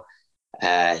 You know,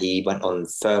 he went on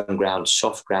firm ground,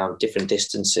 soft ground, different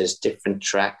distances, different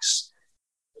tracks.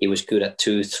 He was good at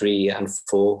 2, 3, and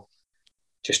 4.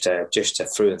 Just a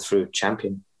through and through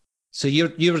champion. So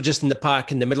you were just in the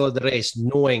pack in the middle of the race,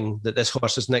 knowing that this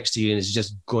horse is next to you and is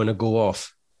just going to go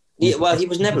off. Yeah, well, he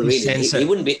was never really. He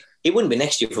wouldn't be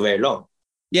next to you for very long.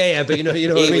 Yeah, but you know,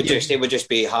 it would just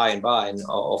be high and by, and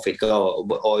off he'd go.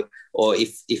 Or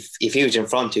if he was in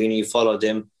front of you and you followed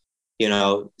him, you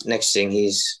know, next thing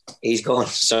he's gone.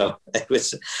 So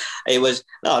he was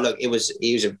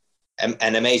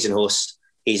an amazing horse.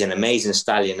 He's an amazing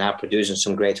stallion now, producing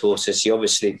some great horses. He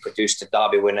obviously produced a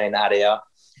Derby winner in Aria,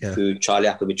 who Charlie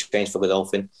Appleby trained for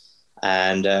Godolphin,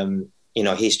 and you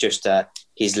know, he's just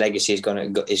his legacy is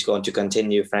going to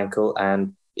continue, Frankel.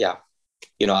 And yeah,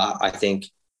 you know, I think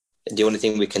the only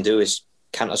thing we can do is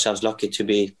count ourselves lucky to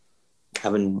be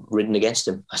having ridden against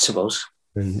him, I suppose,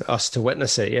 and us to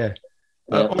witness it. Yeah.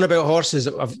 On about horses,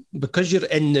 because you're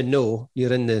in the know,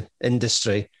 you're in the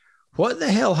industry. What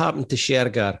the hell happened to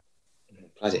Shergar?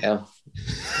 Bloody hell!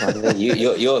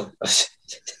 You're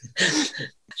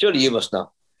surely you must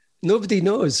know. Nobody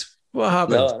knows what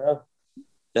happened. No,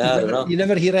 I don't know. You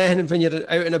never hear anything when you're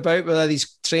out and about with all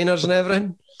these trainers and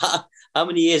everything. How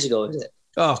many years ago is it?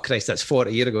 Oh Christ, that's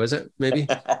 40 years ago, is it? Maybe.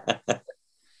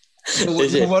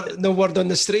 No word on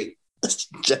the street.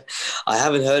 I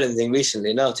haven't heard anything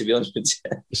recently. No, to be honest with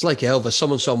you. It's like Elvis.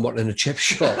 Someone saw him working in a chip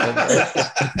shop.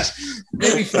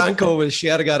 Maybe Franco was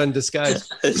Shergar in disguise.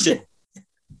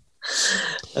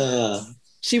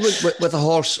 See, with a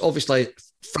horse, obviously,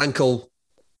 Frankel,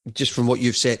 just from what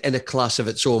you've said, in a class of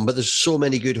its own, but there's so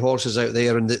many good horses out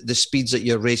there, and the speeds that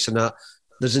you're racing at,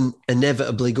 there's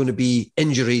inevitably going to be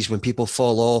injuries when people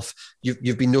fall off.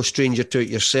 You've been no stranger to it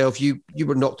yourself. You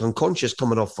were knocked unconscious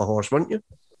coming off the horse, weren't you?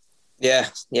 Yeah.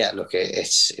 Look,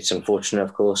 it's unfortunate,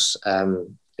 of course.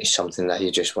 It's something that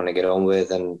you just want to get on with,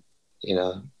 and you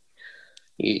know,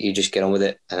 you just get on with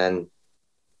it, and then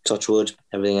touch wood,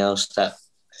 everything else that,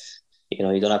 you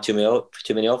know, you don't have too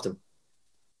many of them.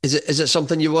 Is it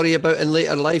something you worry about in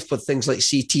later life with things like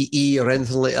CTE or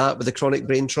anything like that, with the chronic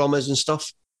brain traumas and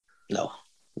stuff? No,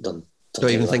 don't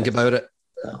even think about it.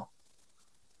 No.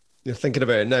 You're thinking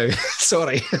about it now.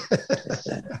 Sorry.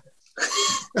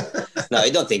 No,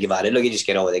 you don't think about it. Look, you just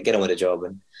get on with it. Get on with the job,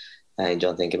 and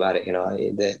don't think about it. You know,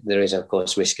 there is, of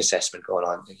course, risk assessment going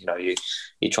on. You know, you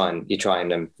try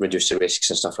and reduce the risks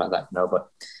and stuff like that. You know, but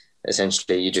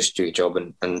essentially, you just do your job,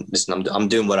 and listen, I'm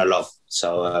doing what I love.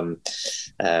 So,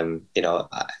 you know,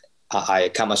 I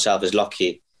count myself as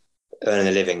lucky, earning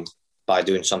a living by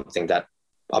doing something that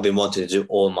I've been wanting to do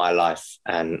all my life,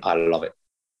 and I love it.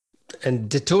 And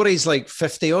Dettori's like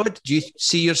 50 odd. Do you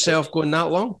see yourself going that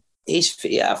long?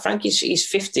 Frankie's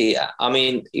 50. I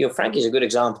mean, you know, Frankie's a good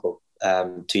example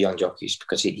to young jockeys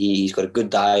because he's got a good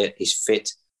diet. He's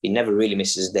fit. He never really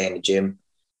misses a day in the gym,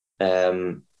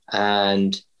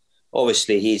 and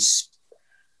obviously he's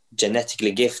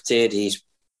genetically gifted. He's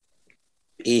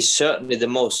he's certainly the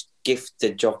most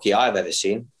gifted jockey I've ever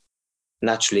seen.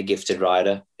 Naturally gifted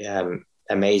rider,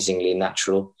 amazingly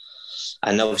natural,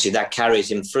 and obviously that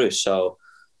carries him through. So,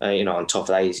 on top of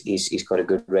that, he's got a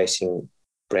good racing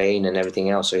brain and everything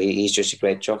else. So he's just a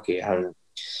great jockey.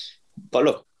 But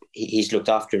look, he's looked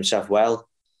after himself well.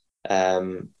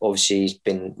 Obviously, he's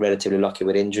been relatively lucky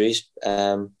with injuries.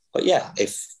 But yeah,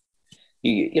 if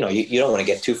you don't want to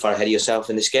get too far ahead of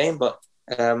yourself in this game, but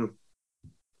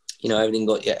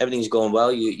everything's going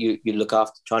well. You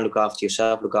try and look after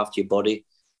yourself, look after your body,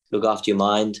 look after your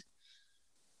mind,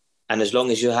 and as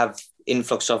long as you have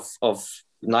influx of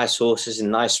nice horses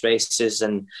and nice races,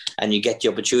 and you get the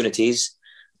opportunities,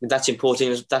 that's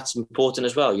important. That's important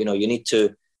as well. You need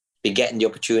to be getting the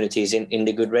opportunities in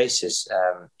the good races.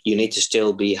 You need to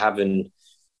still be having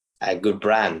a good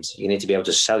brand. You need to be able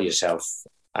to sell yourself,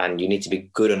 and you need to be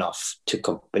good enough to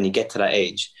when you get to that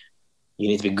age. You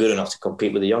need to be good enough to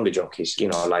compete with the younger jockeys,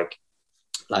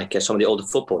 like some of the older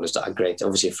footballers that are great.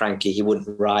 Obviously, Frankie, he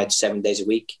wouldn't ride 7 days a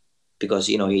week because,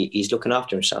 he's looking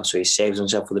after himself. So he saves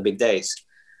himself for the big days.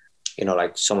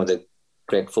 Like some of the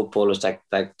great footballers that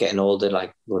getting older,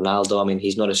 like Ronaldo. I mean,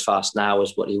 he's not as fast now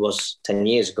as what he was 10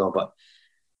 years ago, but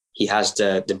he has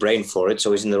the brain for it.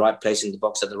 So he's in the right place in the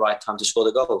box at the right time to score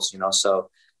the goals, So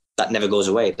that never goes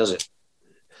away, does it?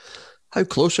 How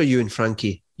close are you and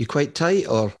Frankie? You quite tight,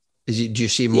 or do you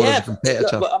see more as a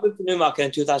competitor? Look, I moved to Newmarket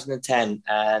in 2010,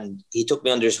 and he took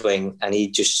me under his wing, and he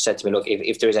just said to me, look,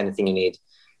 if there is anything you need,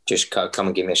 just come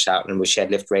and give me a shout. And we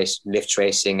shared lift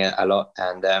racing a lot,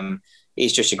 and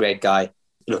he's just a great guy.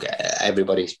 Look,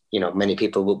 everybody, many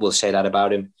people will say that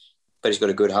about him, but he's got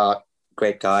a good heart,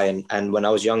 great guy. And when I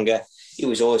was younger, he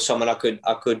was always someone I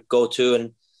could go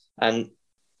to and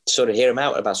sort of hear him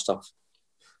out about stuff.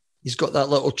 He's got that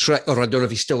little trick, or I don't know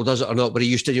if he still does it or not, but he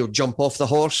used to jump off the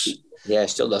horse. Yeah, he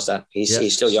still does that.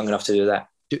 He's still young enough to do that.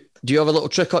 Do you have a little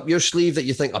trick up your sleeve that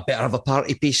you think, I better have a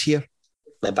party piece here?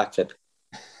 My backflip.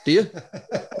 Do you?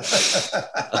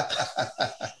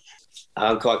 I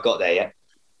haven't quite got there yet.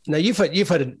 Now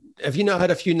have you not had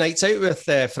a few nights out with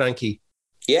Frankie?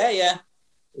 Yeah.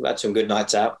 We've had some good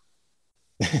nights out.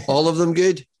 All of them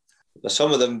good?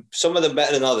 Some of them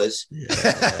better than others.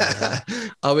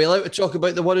 Are we allowed to talk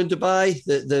about the one in Dubai,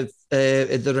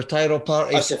 the retirement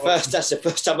party? That's the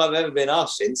first time I've ever been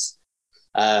asked since.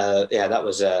 That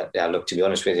was look, to be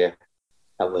honest with you,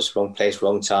 that was wrong place,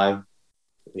 wrong time.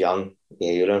 Young,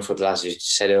 you learn from, as you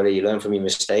said earlier, you learn from your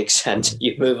mistakes and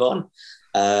you move on.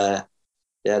 That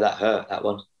hurt, that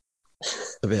one.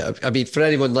 I mean, for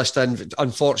anyone listening,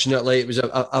 unfortunately, it was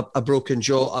a broken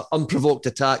jaw, an unprovoked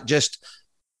attack. Just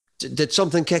did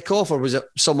something kick off, or was it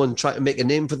someone trying to make a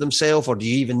name for themselves, or do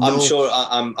you even know?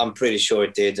 I'm pretty sure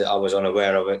it did. I was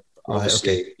unaware of it.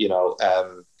 Obviously, look,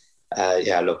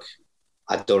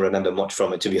 I don't remember much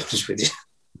from it, to be honest with you.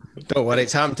 Don't worry,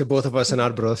 it's happened to both of us in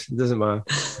Arbroath. It doesn't matter.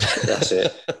 That's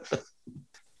it.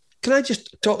 Can I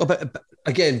just talk about,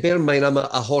 again, bear in mind I'm a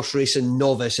horse racing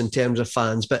novice in terms of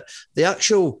fans, but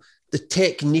the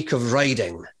technique of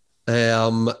riding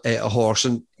a horse,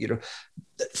 and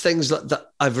things that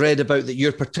I've read about that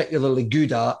you're particularly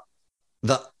good at,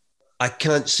 that I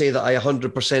can't say that I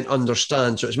 100%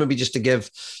 understand. So it's maybe just to give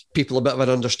people a bit of an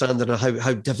understanding of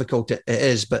how difficult it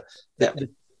is. But the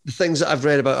things that I've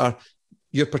read about are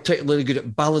you're particularly good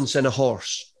at balancing a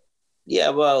horse.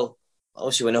 Yeah, well,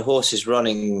 obviously when a horse is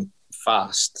running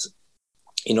fast,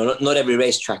 not every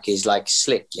racetrack is like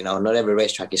slick, not every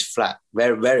racetrack is flat.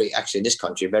 Very, very, actually in this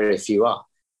country, very few are.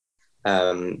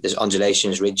 There's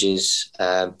undulations, ridges,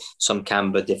 some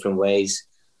camber different ways,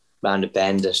 round a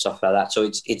bend and stuff like that.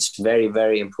 So it's very,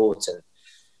 very important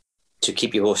to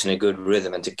keep your horse in a good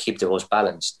rhythm and to keep the horse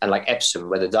balanced. And like Epsom,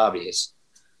 where the Derby is,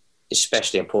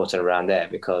 especially important around there,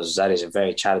 because that is a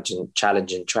very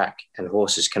challenging track and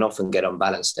horses can often get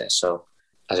unbalanced there. So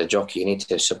as a jockey, you need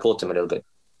to support them a little bit.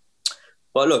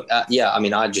 But look,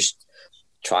 I just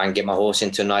try and get my horse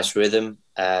into a nice rhythm.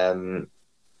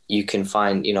 You can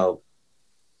find,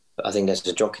 I think as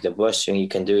a jockey, the worst thing you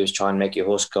can do is try and make your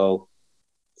horse go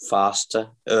faster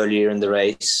earlier in the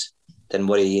race than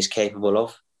what he is capable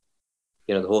of.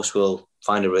 The horse will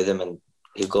find a rhythm and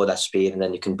he'll go that speed, and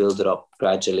then you can build it up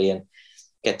gradually and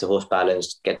get the horse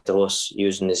balanced, get the horse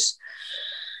using his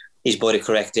body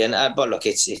correctly. And but look,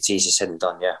 it's easier said than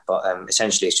done, yeah. But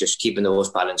essentially, it's just keeping the horse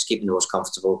balanced, keeping the horse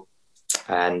comfortable,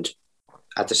 and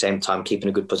at the same time keeping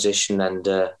a good position and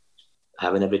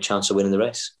having every chance of winning the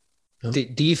race.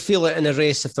 Do you feel it in a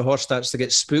race if the horse starts to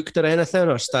get spooked or anything,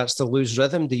 or starts to lose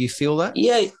rhythm? Do you feel that?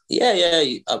 Yeah.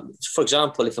 For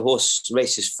example, if a horse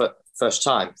races for the first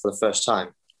time,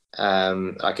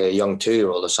 like a young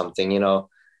 2-year-old or something,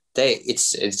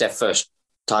 it's their first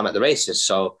time at the races,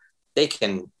 so they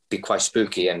can be quite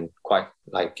spooky and quite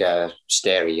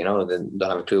scary, you know. They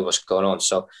don't have a clue what's going on.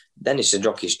 So then it's the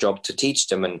jockey's job to teach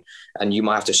them, and you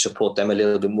might have to support them a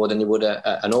little bit more than you would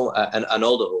an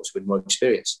older horse with more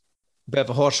experience. Bit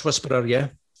of a horse whisperer, yeah.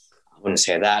 I wouldn't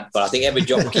say that, but I think every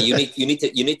jockey you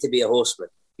need to be a horseman.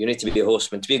 You need to be a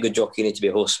horseman. To be a good jockey, you need to be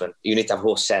a horseman. You need to have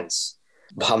horse sense.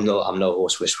 But I'm no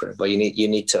horse whisperer. But you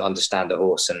need to understand the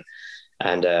horse, and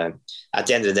at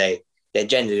the end of the day, they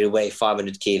generally weigh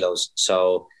 500 kilos.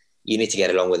 So you need to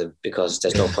get along with them, because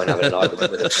there's no point having an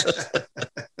argument with them.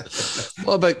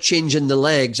 What about changing the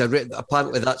legs? I read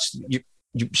apparently that's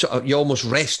you almost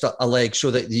rest a leg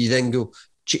so that you then go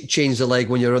change the leg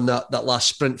when you're on that last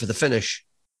sprint for the finish.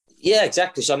 Yeah,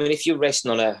 exactly. So I mean, if you're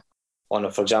racing on a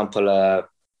for example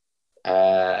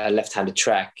a left-handed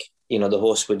track, you know, the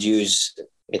horse would use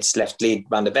its left lead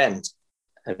round the bend,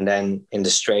 and then in the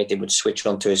straight it would switch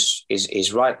onto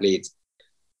his right lead.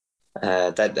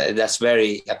 That's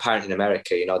very apparent in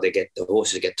America. You know, the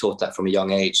horses get taught that from a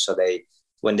young age. So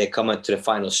when they come into the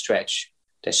final stretch,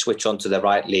 they switch onto the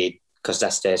right lead, because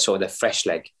that's their sort of their fresh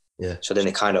leg. Yeah. So then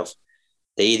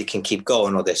they either can keep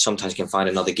going, or they sometimes can find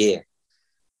another gear.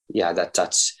 Yeah,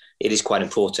 it is quite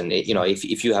important. You know,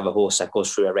 if you have a horse that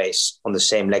goes through a race on the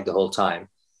same leg the whole time,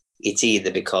 it's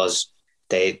either because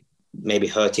they may be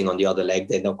hurting on the other leg,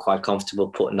 they're not quite comfortable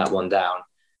putting that one down,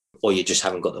 or you just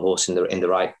haven't got the horse in the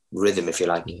right rhythm, if you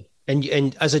like.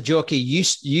 And as a jockey,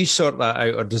 you sort that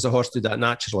out, or does the horse do that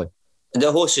naturally?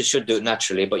 The horses should do it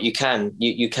naturally, but you can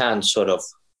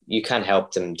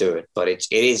help them do it. But it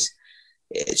is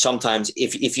sometimes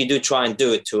if you do try and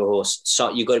do it to a horse,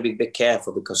 so you've got to be a bit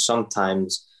careful, because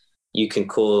sometimes you can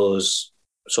cause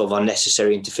sort of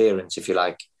unnecessary interference, if you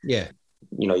like. Yeah.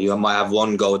 You know, you might have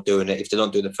one go at doing it. If they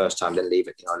don't do it the first time, then leave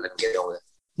it. You know, let them get on with it.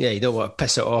 Yeah, you don't want to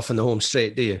piss it off in the home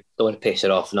straight, do you? Don't want to piss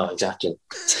it off. No, exactly.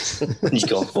 He's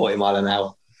going 40 mile an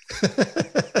hour.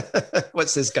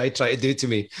 What's this guy trying to do to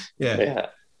me? Yeah.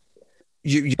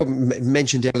 You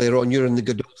mentioned earlier on you're in the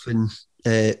Godolphin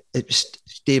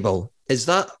stable. Is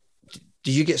that,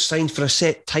 do you get signed for a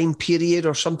set time period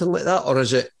or something like that? Or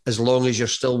is it as long as you're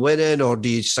still winning, or do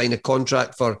you sign a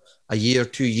contract for a year,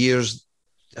 2 years?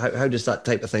 How does that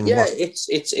type of thing work? Yeah,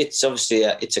 it's obviously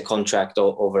it's a contract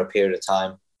over a period of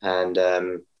time, and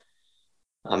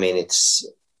I mean it's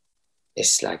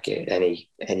like any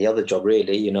other job,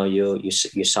 really. You know, you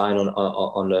sign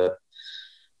on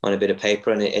a bit of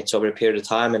paper, and it's over a period of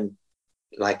time, and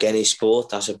like any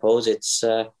sport, I suppose it's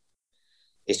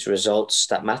results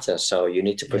that matter. So you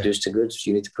need to produce the goods,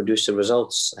 you need to produce the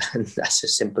results, and that's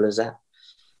as simple as that.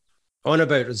 On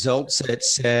about results,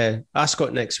 it's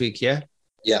Ascot next week, yeah?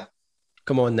 Yeah.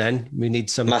 Come on then. We need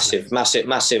some massive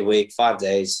week, 5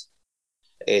 days.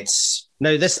 It's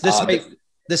now this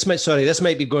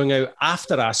might be going out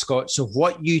after Ascot. So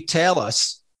what you tell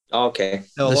us. Okay.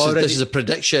 This is a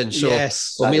prediction. So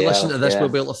yes. when we listen to this, we'll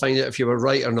be able to find out if you were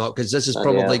right or not, because this is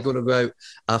probably going to go out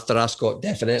after Ascot,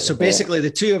 definitely. So basically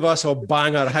the two of us will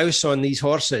bang our house on these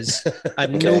horses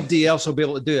and nobody else will be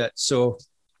able to do it. So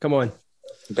come on.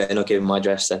 Better not give him my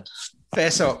address then.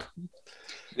 Fess up.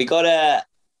 We got a.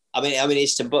 I mean,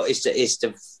 it's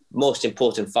the most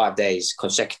important 5 days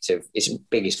consecutive. It's the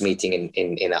biggest meeting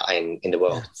in the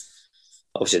world.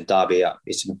 Obviously, the Derby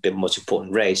is the most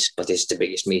important race, but it's the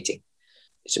biggest meeting.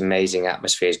 It's amazing.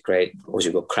 Atmosphere is great. Also,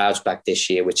 we've got crowds back this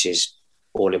year, which is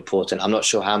all important. I'm not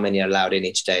sure how many are allowed in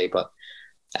each day, but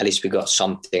at least we got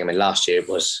something. I mean, last year it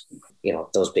was, you know,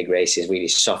 those big races really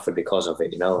suffered because of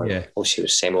it, you know. And obviously, it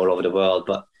was the same all over the world,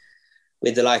 but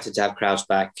we're delighted to have crowds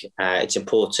back. It's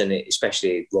important,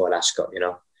 especially Royal Ascot, you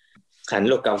know. And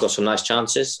look, I've got some nice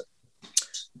chances.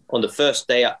 On the first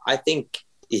day, I think,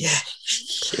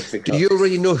 Do you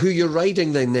already know who you're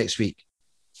riding then next week?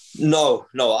 No.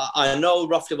 I know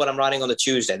roughly what I'm riding on the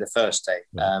Tuesday, the first day.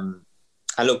 And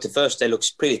look, the first day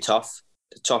looks pretty tough.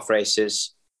 The tough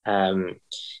races.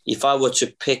 If I were to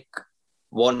pick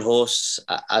one horse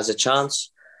as a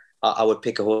chance, I would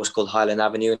pick a horse called Highland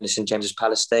Avenue in the St James's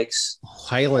Palace Stakes.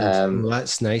 Highland,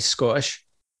 that's nice, Scottish.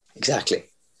 Exactly.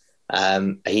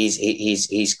 The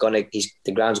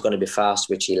ground's gonna be fast,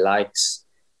 which he likes.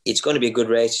 It's going to be a good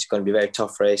race. It's going to be a very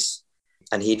tough race,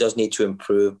 and he does need to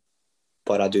improve.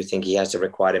 But I do think he has the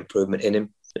required improvement in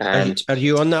him. And are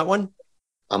you on that one?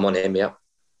 I'm on him. Yeah,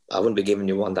 I wouldn't be giving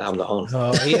you one that I'm not on.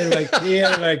 Oh, here we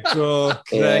go.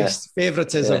 Christ,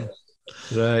 favoritism.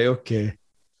 Yeah. Right. Okay.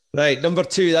 Right, number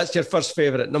 2. That's your first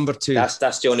favourite. Number 2.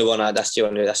 That's the only one. That's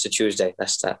the Tuesday.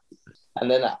 That's that.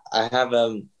 And then I have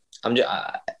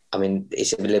I mean,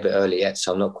 it's a little bit early yet,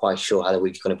 so I'm not quite sure how the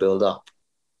week's going to build up.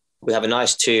 We have a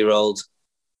nice 2-year-old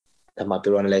that might be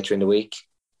running later in the week.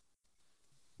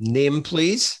 Name,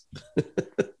 please.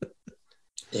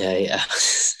 Yeah.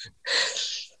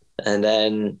 And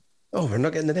then... Oh, we're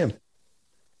not getting the name.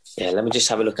 Yeah, let me just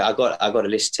have a look. I got a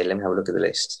list here. Let me have a look at the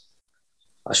list.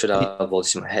 I should have all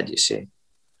this in my head, you see.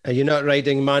 Are you not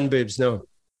riding Man Boobs? No.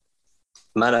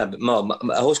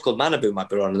 A horse called Manabu might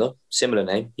be running, though. Similar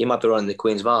name. He might be running the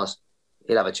Queen's Vase.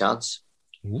 He'll have a chance.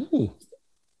 Ooh.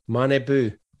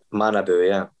 Manabu,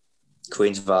 yeah.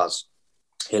 Queen's Vase.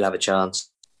 He'll have a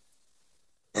chance.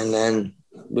 And then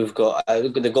we've got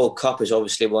the Gold Cup is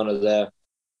obviously one of the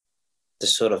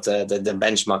sort of the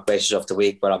benchmark races of the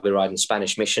week, where I'll be riding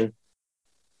Spanish Mission.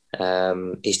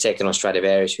 He's taken on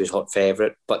Stradivarius, who's hot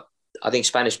favourite. But I think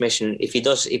Spanish Mission, if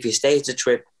he stays the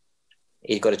trip,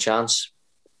 he's got a chance.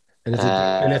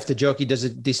 And if the jockey does a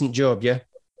decent job, yeah?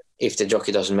 If the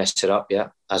jockey doesn't mess it up, yeah.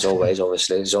 As always,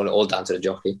 obviously. It's all down to the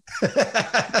jockey.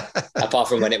 Apart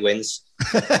from when it wins.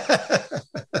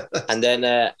 And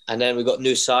then we've got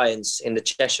New Science in the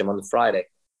Chesham on the Friday.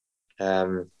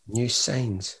 New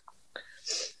Signs.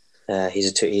 He's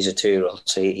a two-year-old.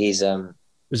 So he's...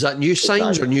 Was that New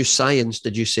Signs or New Science,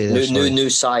 did you say that? New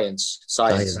Science.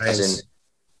 Science. As in...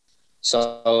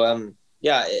 So...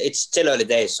 yeah, it's still early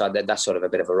days, so that's sort of a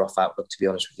bit of a rough outlook, to be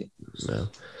honest with you. No.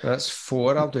 That's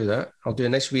 4. I'll do that. I'll do a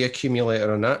nice wee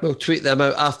accumulator on that. We'll tweet them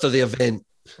out after the event.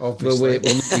 Obviously.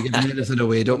 We'll not be giving anything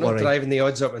away, don't worry. Not driving the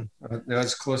odds up, and the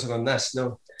odds closer on this,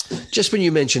 no. Just when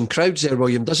you mentioned crowds there,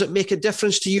 William, does it make a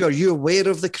difference to you? Are you aware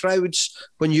of the crowds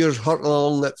when you're hurtling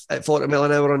along at 40 mile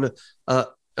an hour on a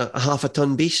half a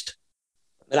ton beast?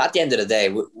 But at the end of the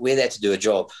day, we're there to do a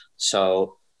job.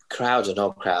 So crowds or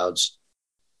no crowds,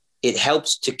 it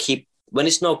helps to keep, when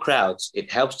it's no crowds,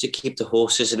 it helps to keep the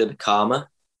horses a little bit calmer,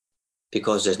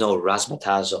 because there's no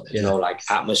razzmatazz or there's no like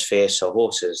atmosphere. So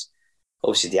horses,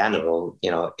 obviously the animal,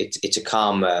 it's a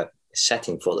calmer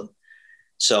setting for them.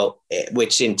 So,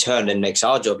 which in turn then makes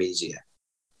our job easier.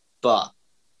 But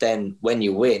then when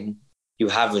you win, you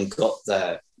haven't got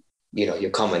you're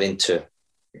coming into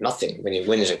nothing. When you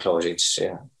win as a close, it's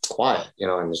quiet,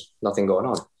 and there's nothing going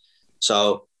on.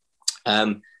 So,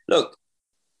 look,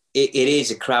 it is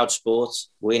a crowd sport.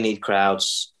 We need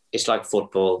crowds. It's like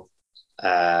football.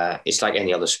 It's like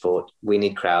any other sport. We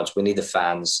need crowds. We need the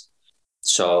fans.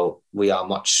 So we are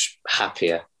much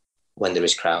happier when there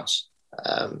is crowds,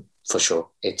 for sure.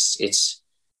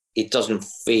 It doesn't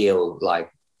feel like,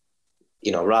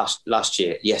 last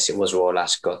year, yes, it was Royal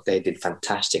Ascot. They did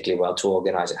fantastically well to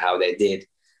organise it how they did,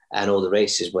 and all the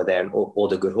races were there and all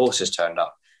the good horses turned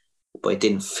up. But it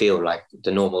didn't feel like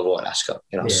the normal Royal Ascot,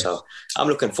 Yes. So I'm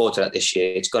looking forward to that this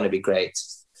year. It's going to be great.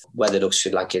 Weather looks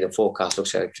like the forecast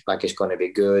looks like it's going to be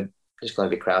good. There's going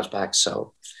to be crowds back,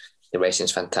 so the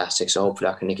racing's fantastic. So hopefully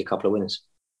I can nick a couple of winners.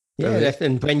 Yeah,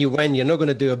 and when you win, you're not going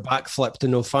to do a backflip to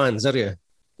no fans, are you?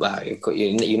 Well,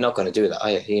 you're not going to do that,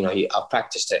 are you? I've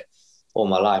practiced it all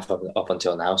my life up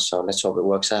until now, so let's hope it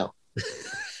works out.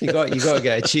 you got to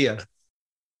get a cheer.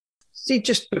 See,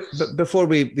 just before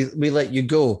we let you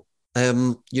go,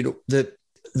 the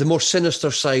more sinister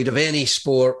side of any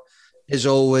sport is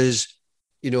always,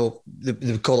 they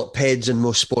call it PEDs in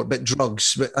most sport, but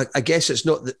drugs. But I guess it's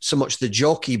not so much the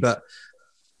jockey, but,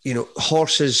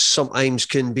 horses sometimes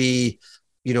can be,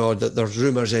 there's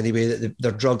rumours anyway that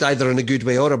they're drugged either in a good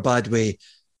way or a bad way.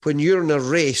 When you're in a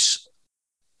race,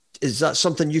 is that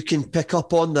something you can pick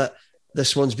up on, that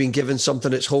this one's been given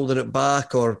something that's holding it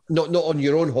back, or not on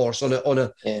your own horse, on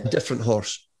a different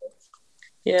horse?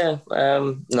 Yeah,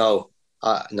 no.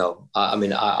 I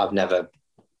mean, I've never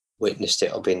witnessed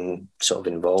it or been sort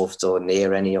of involved or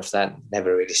near any of that.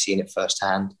 Never really seen it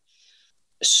firsthand.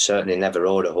 Certainly never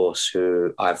rode a horse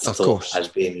who I've thought has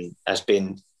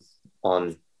been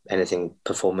on anything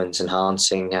performance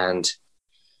enhancing. And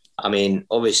I mean,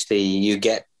 obviously you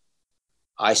get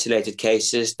isolated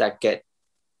cases that get,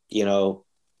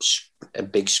 a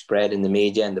big spread in the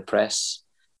media and the press,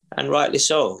 and rightly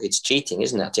so. It's cheating,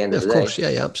 isn't it, at the end of the day? Of course,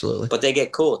 yeah, absolutely. But they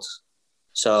get caught.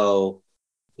 So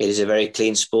it is a very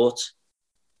clean sport.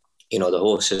 The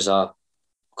horses are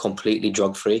completely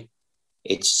drug-free.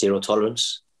 It's zero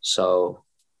tolerance. So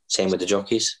same with the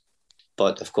jockeys.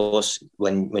 But of course,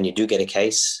 when you do get a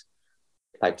case,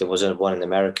 like there was one in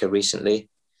America recently,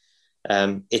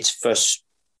 it's first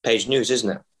page news, isn't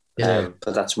it? Yeah.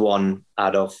 But that's one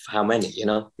out of how many,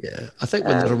 Yeah. I think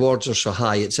when the rewards are so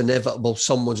high, it's inevitable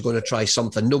someone's going to try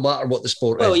something, no matter what the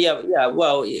sport is. Well, yeah.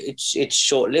 Well, it's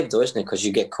short-lived, though, isn't it? Because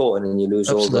you get caught and then you lose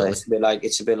all the... It's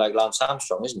a bit like Lance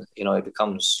Armstrong, isn't it? It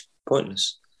becomes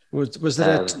pointless. Was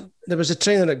there there was a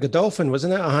trainer at Godolphin,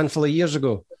 wasn't it, a handful of years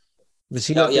ago? Was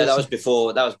he? Yeah, that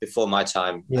was before my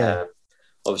time. Yeah.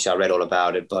 Obviously, I read all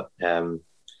about it, but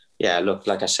look,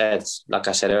 like I said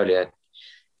earlier,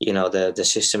 the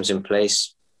systems in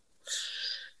place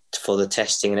for the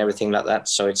testing and everything like that.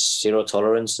 So it's zero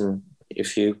tolerance, and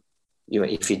if you do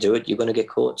it, you're going to get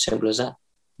caught. Simple as that.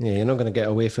 Yeah, you're not going to get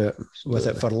away with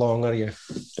it for long, are you?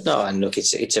 No, and look,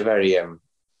 it's a very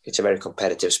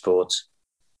competitive sport,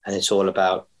 and it's all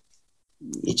about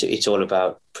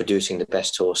producing the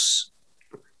best horse,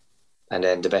 and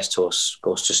then the best horse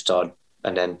goes to stud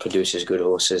and then produces good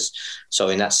horses. So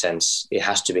in that sense, it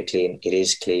has to be clean. It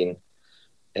is clean.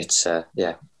 It's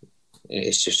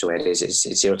it's just the way it is.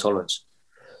 It's zero tolerance.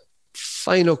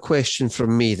 Final question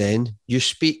from me then. You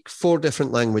speak 4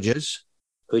 different languages.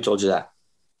 Who told you that?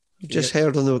 Just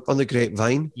heard on the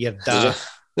grapevine. You're daft.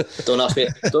 Don't ask me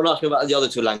about the other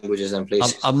 2 languages then,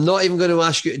 please. I'm not even going to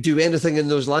ask you to do anything in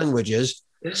those languages.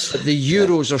 But the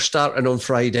Euros are starting on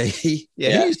Friday.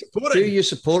 Yeah. Who are you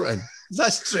supporting?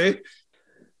 That's true.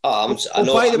 By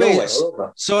the way,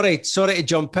 sorry to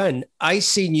jump in. I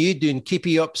seen you doing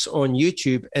keepy ups on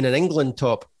YouTube in an England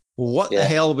top. What the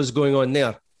hell was going on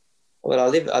there? Well, I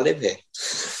live here.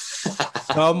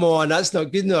 Come on, that's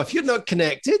not good enough. You're not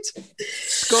connected.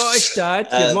 Scottish dad.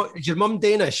 Is your mum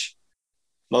Danish?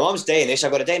 My mum's Danish.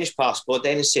 I've got a Danish passport,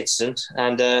 Danish citizen,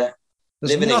 and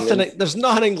there's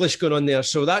nothing English going on there.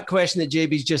 So that question that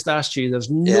JB's just asked you, there's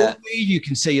no way you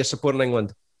can say you're supporting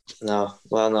England. No.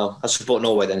 Well, no. I support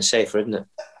Norway then. It's safer, isn't it?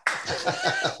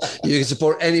 You can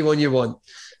support anyone you want.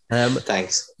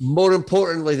 Thanks. More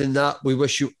importantly than that, we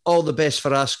wish you all the best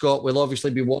for Ascot. We'll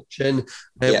obviously be watching.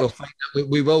 We'll find out.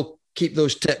 We will keep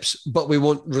those tips, but we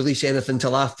won't release anything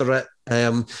till after it,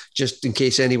 just in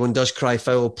case anyone does cry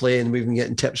foul play and we've been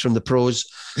getting tips from the pros.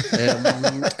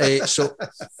 So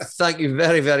thank you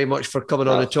very, very much for coming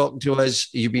on and talking to us.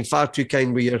 You've been far too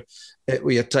kind with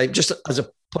your time. Just as a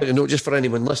point of note, just for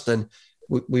anyone listening,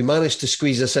 we managed to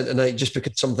squeeze this in tonight just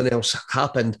because something else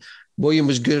happened. William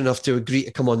was good enough to agree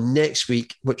to come on next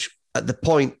week, which at the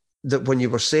point that when you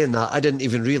were saying that, I didn't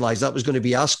even realise that was going to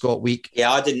be Ascot week.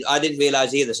 Yeah, I didn't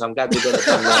realise either, so I'm glad we got it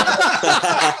done.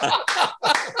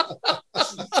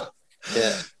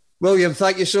 Yeah. William,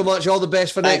 thank you so much. All the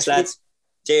best for next week. Thanks, lads.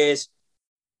 Cheers.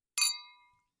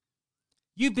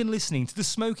 You've been listening to the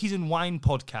Smokies and Wine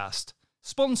podcast,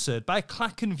 sponsored by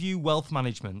Clackenview Wealth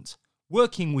Management,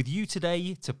 working with you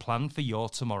today to plan for your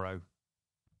tomorrow.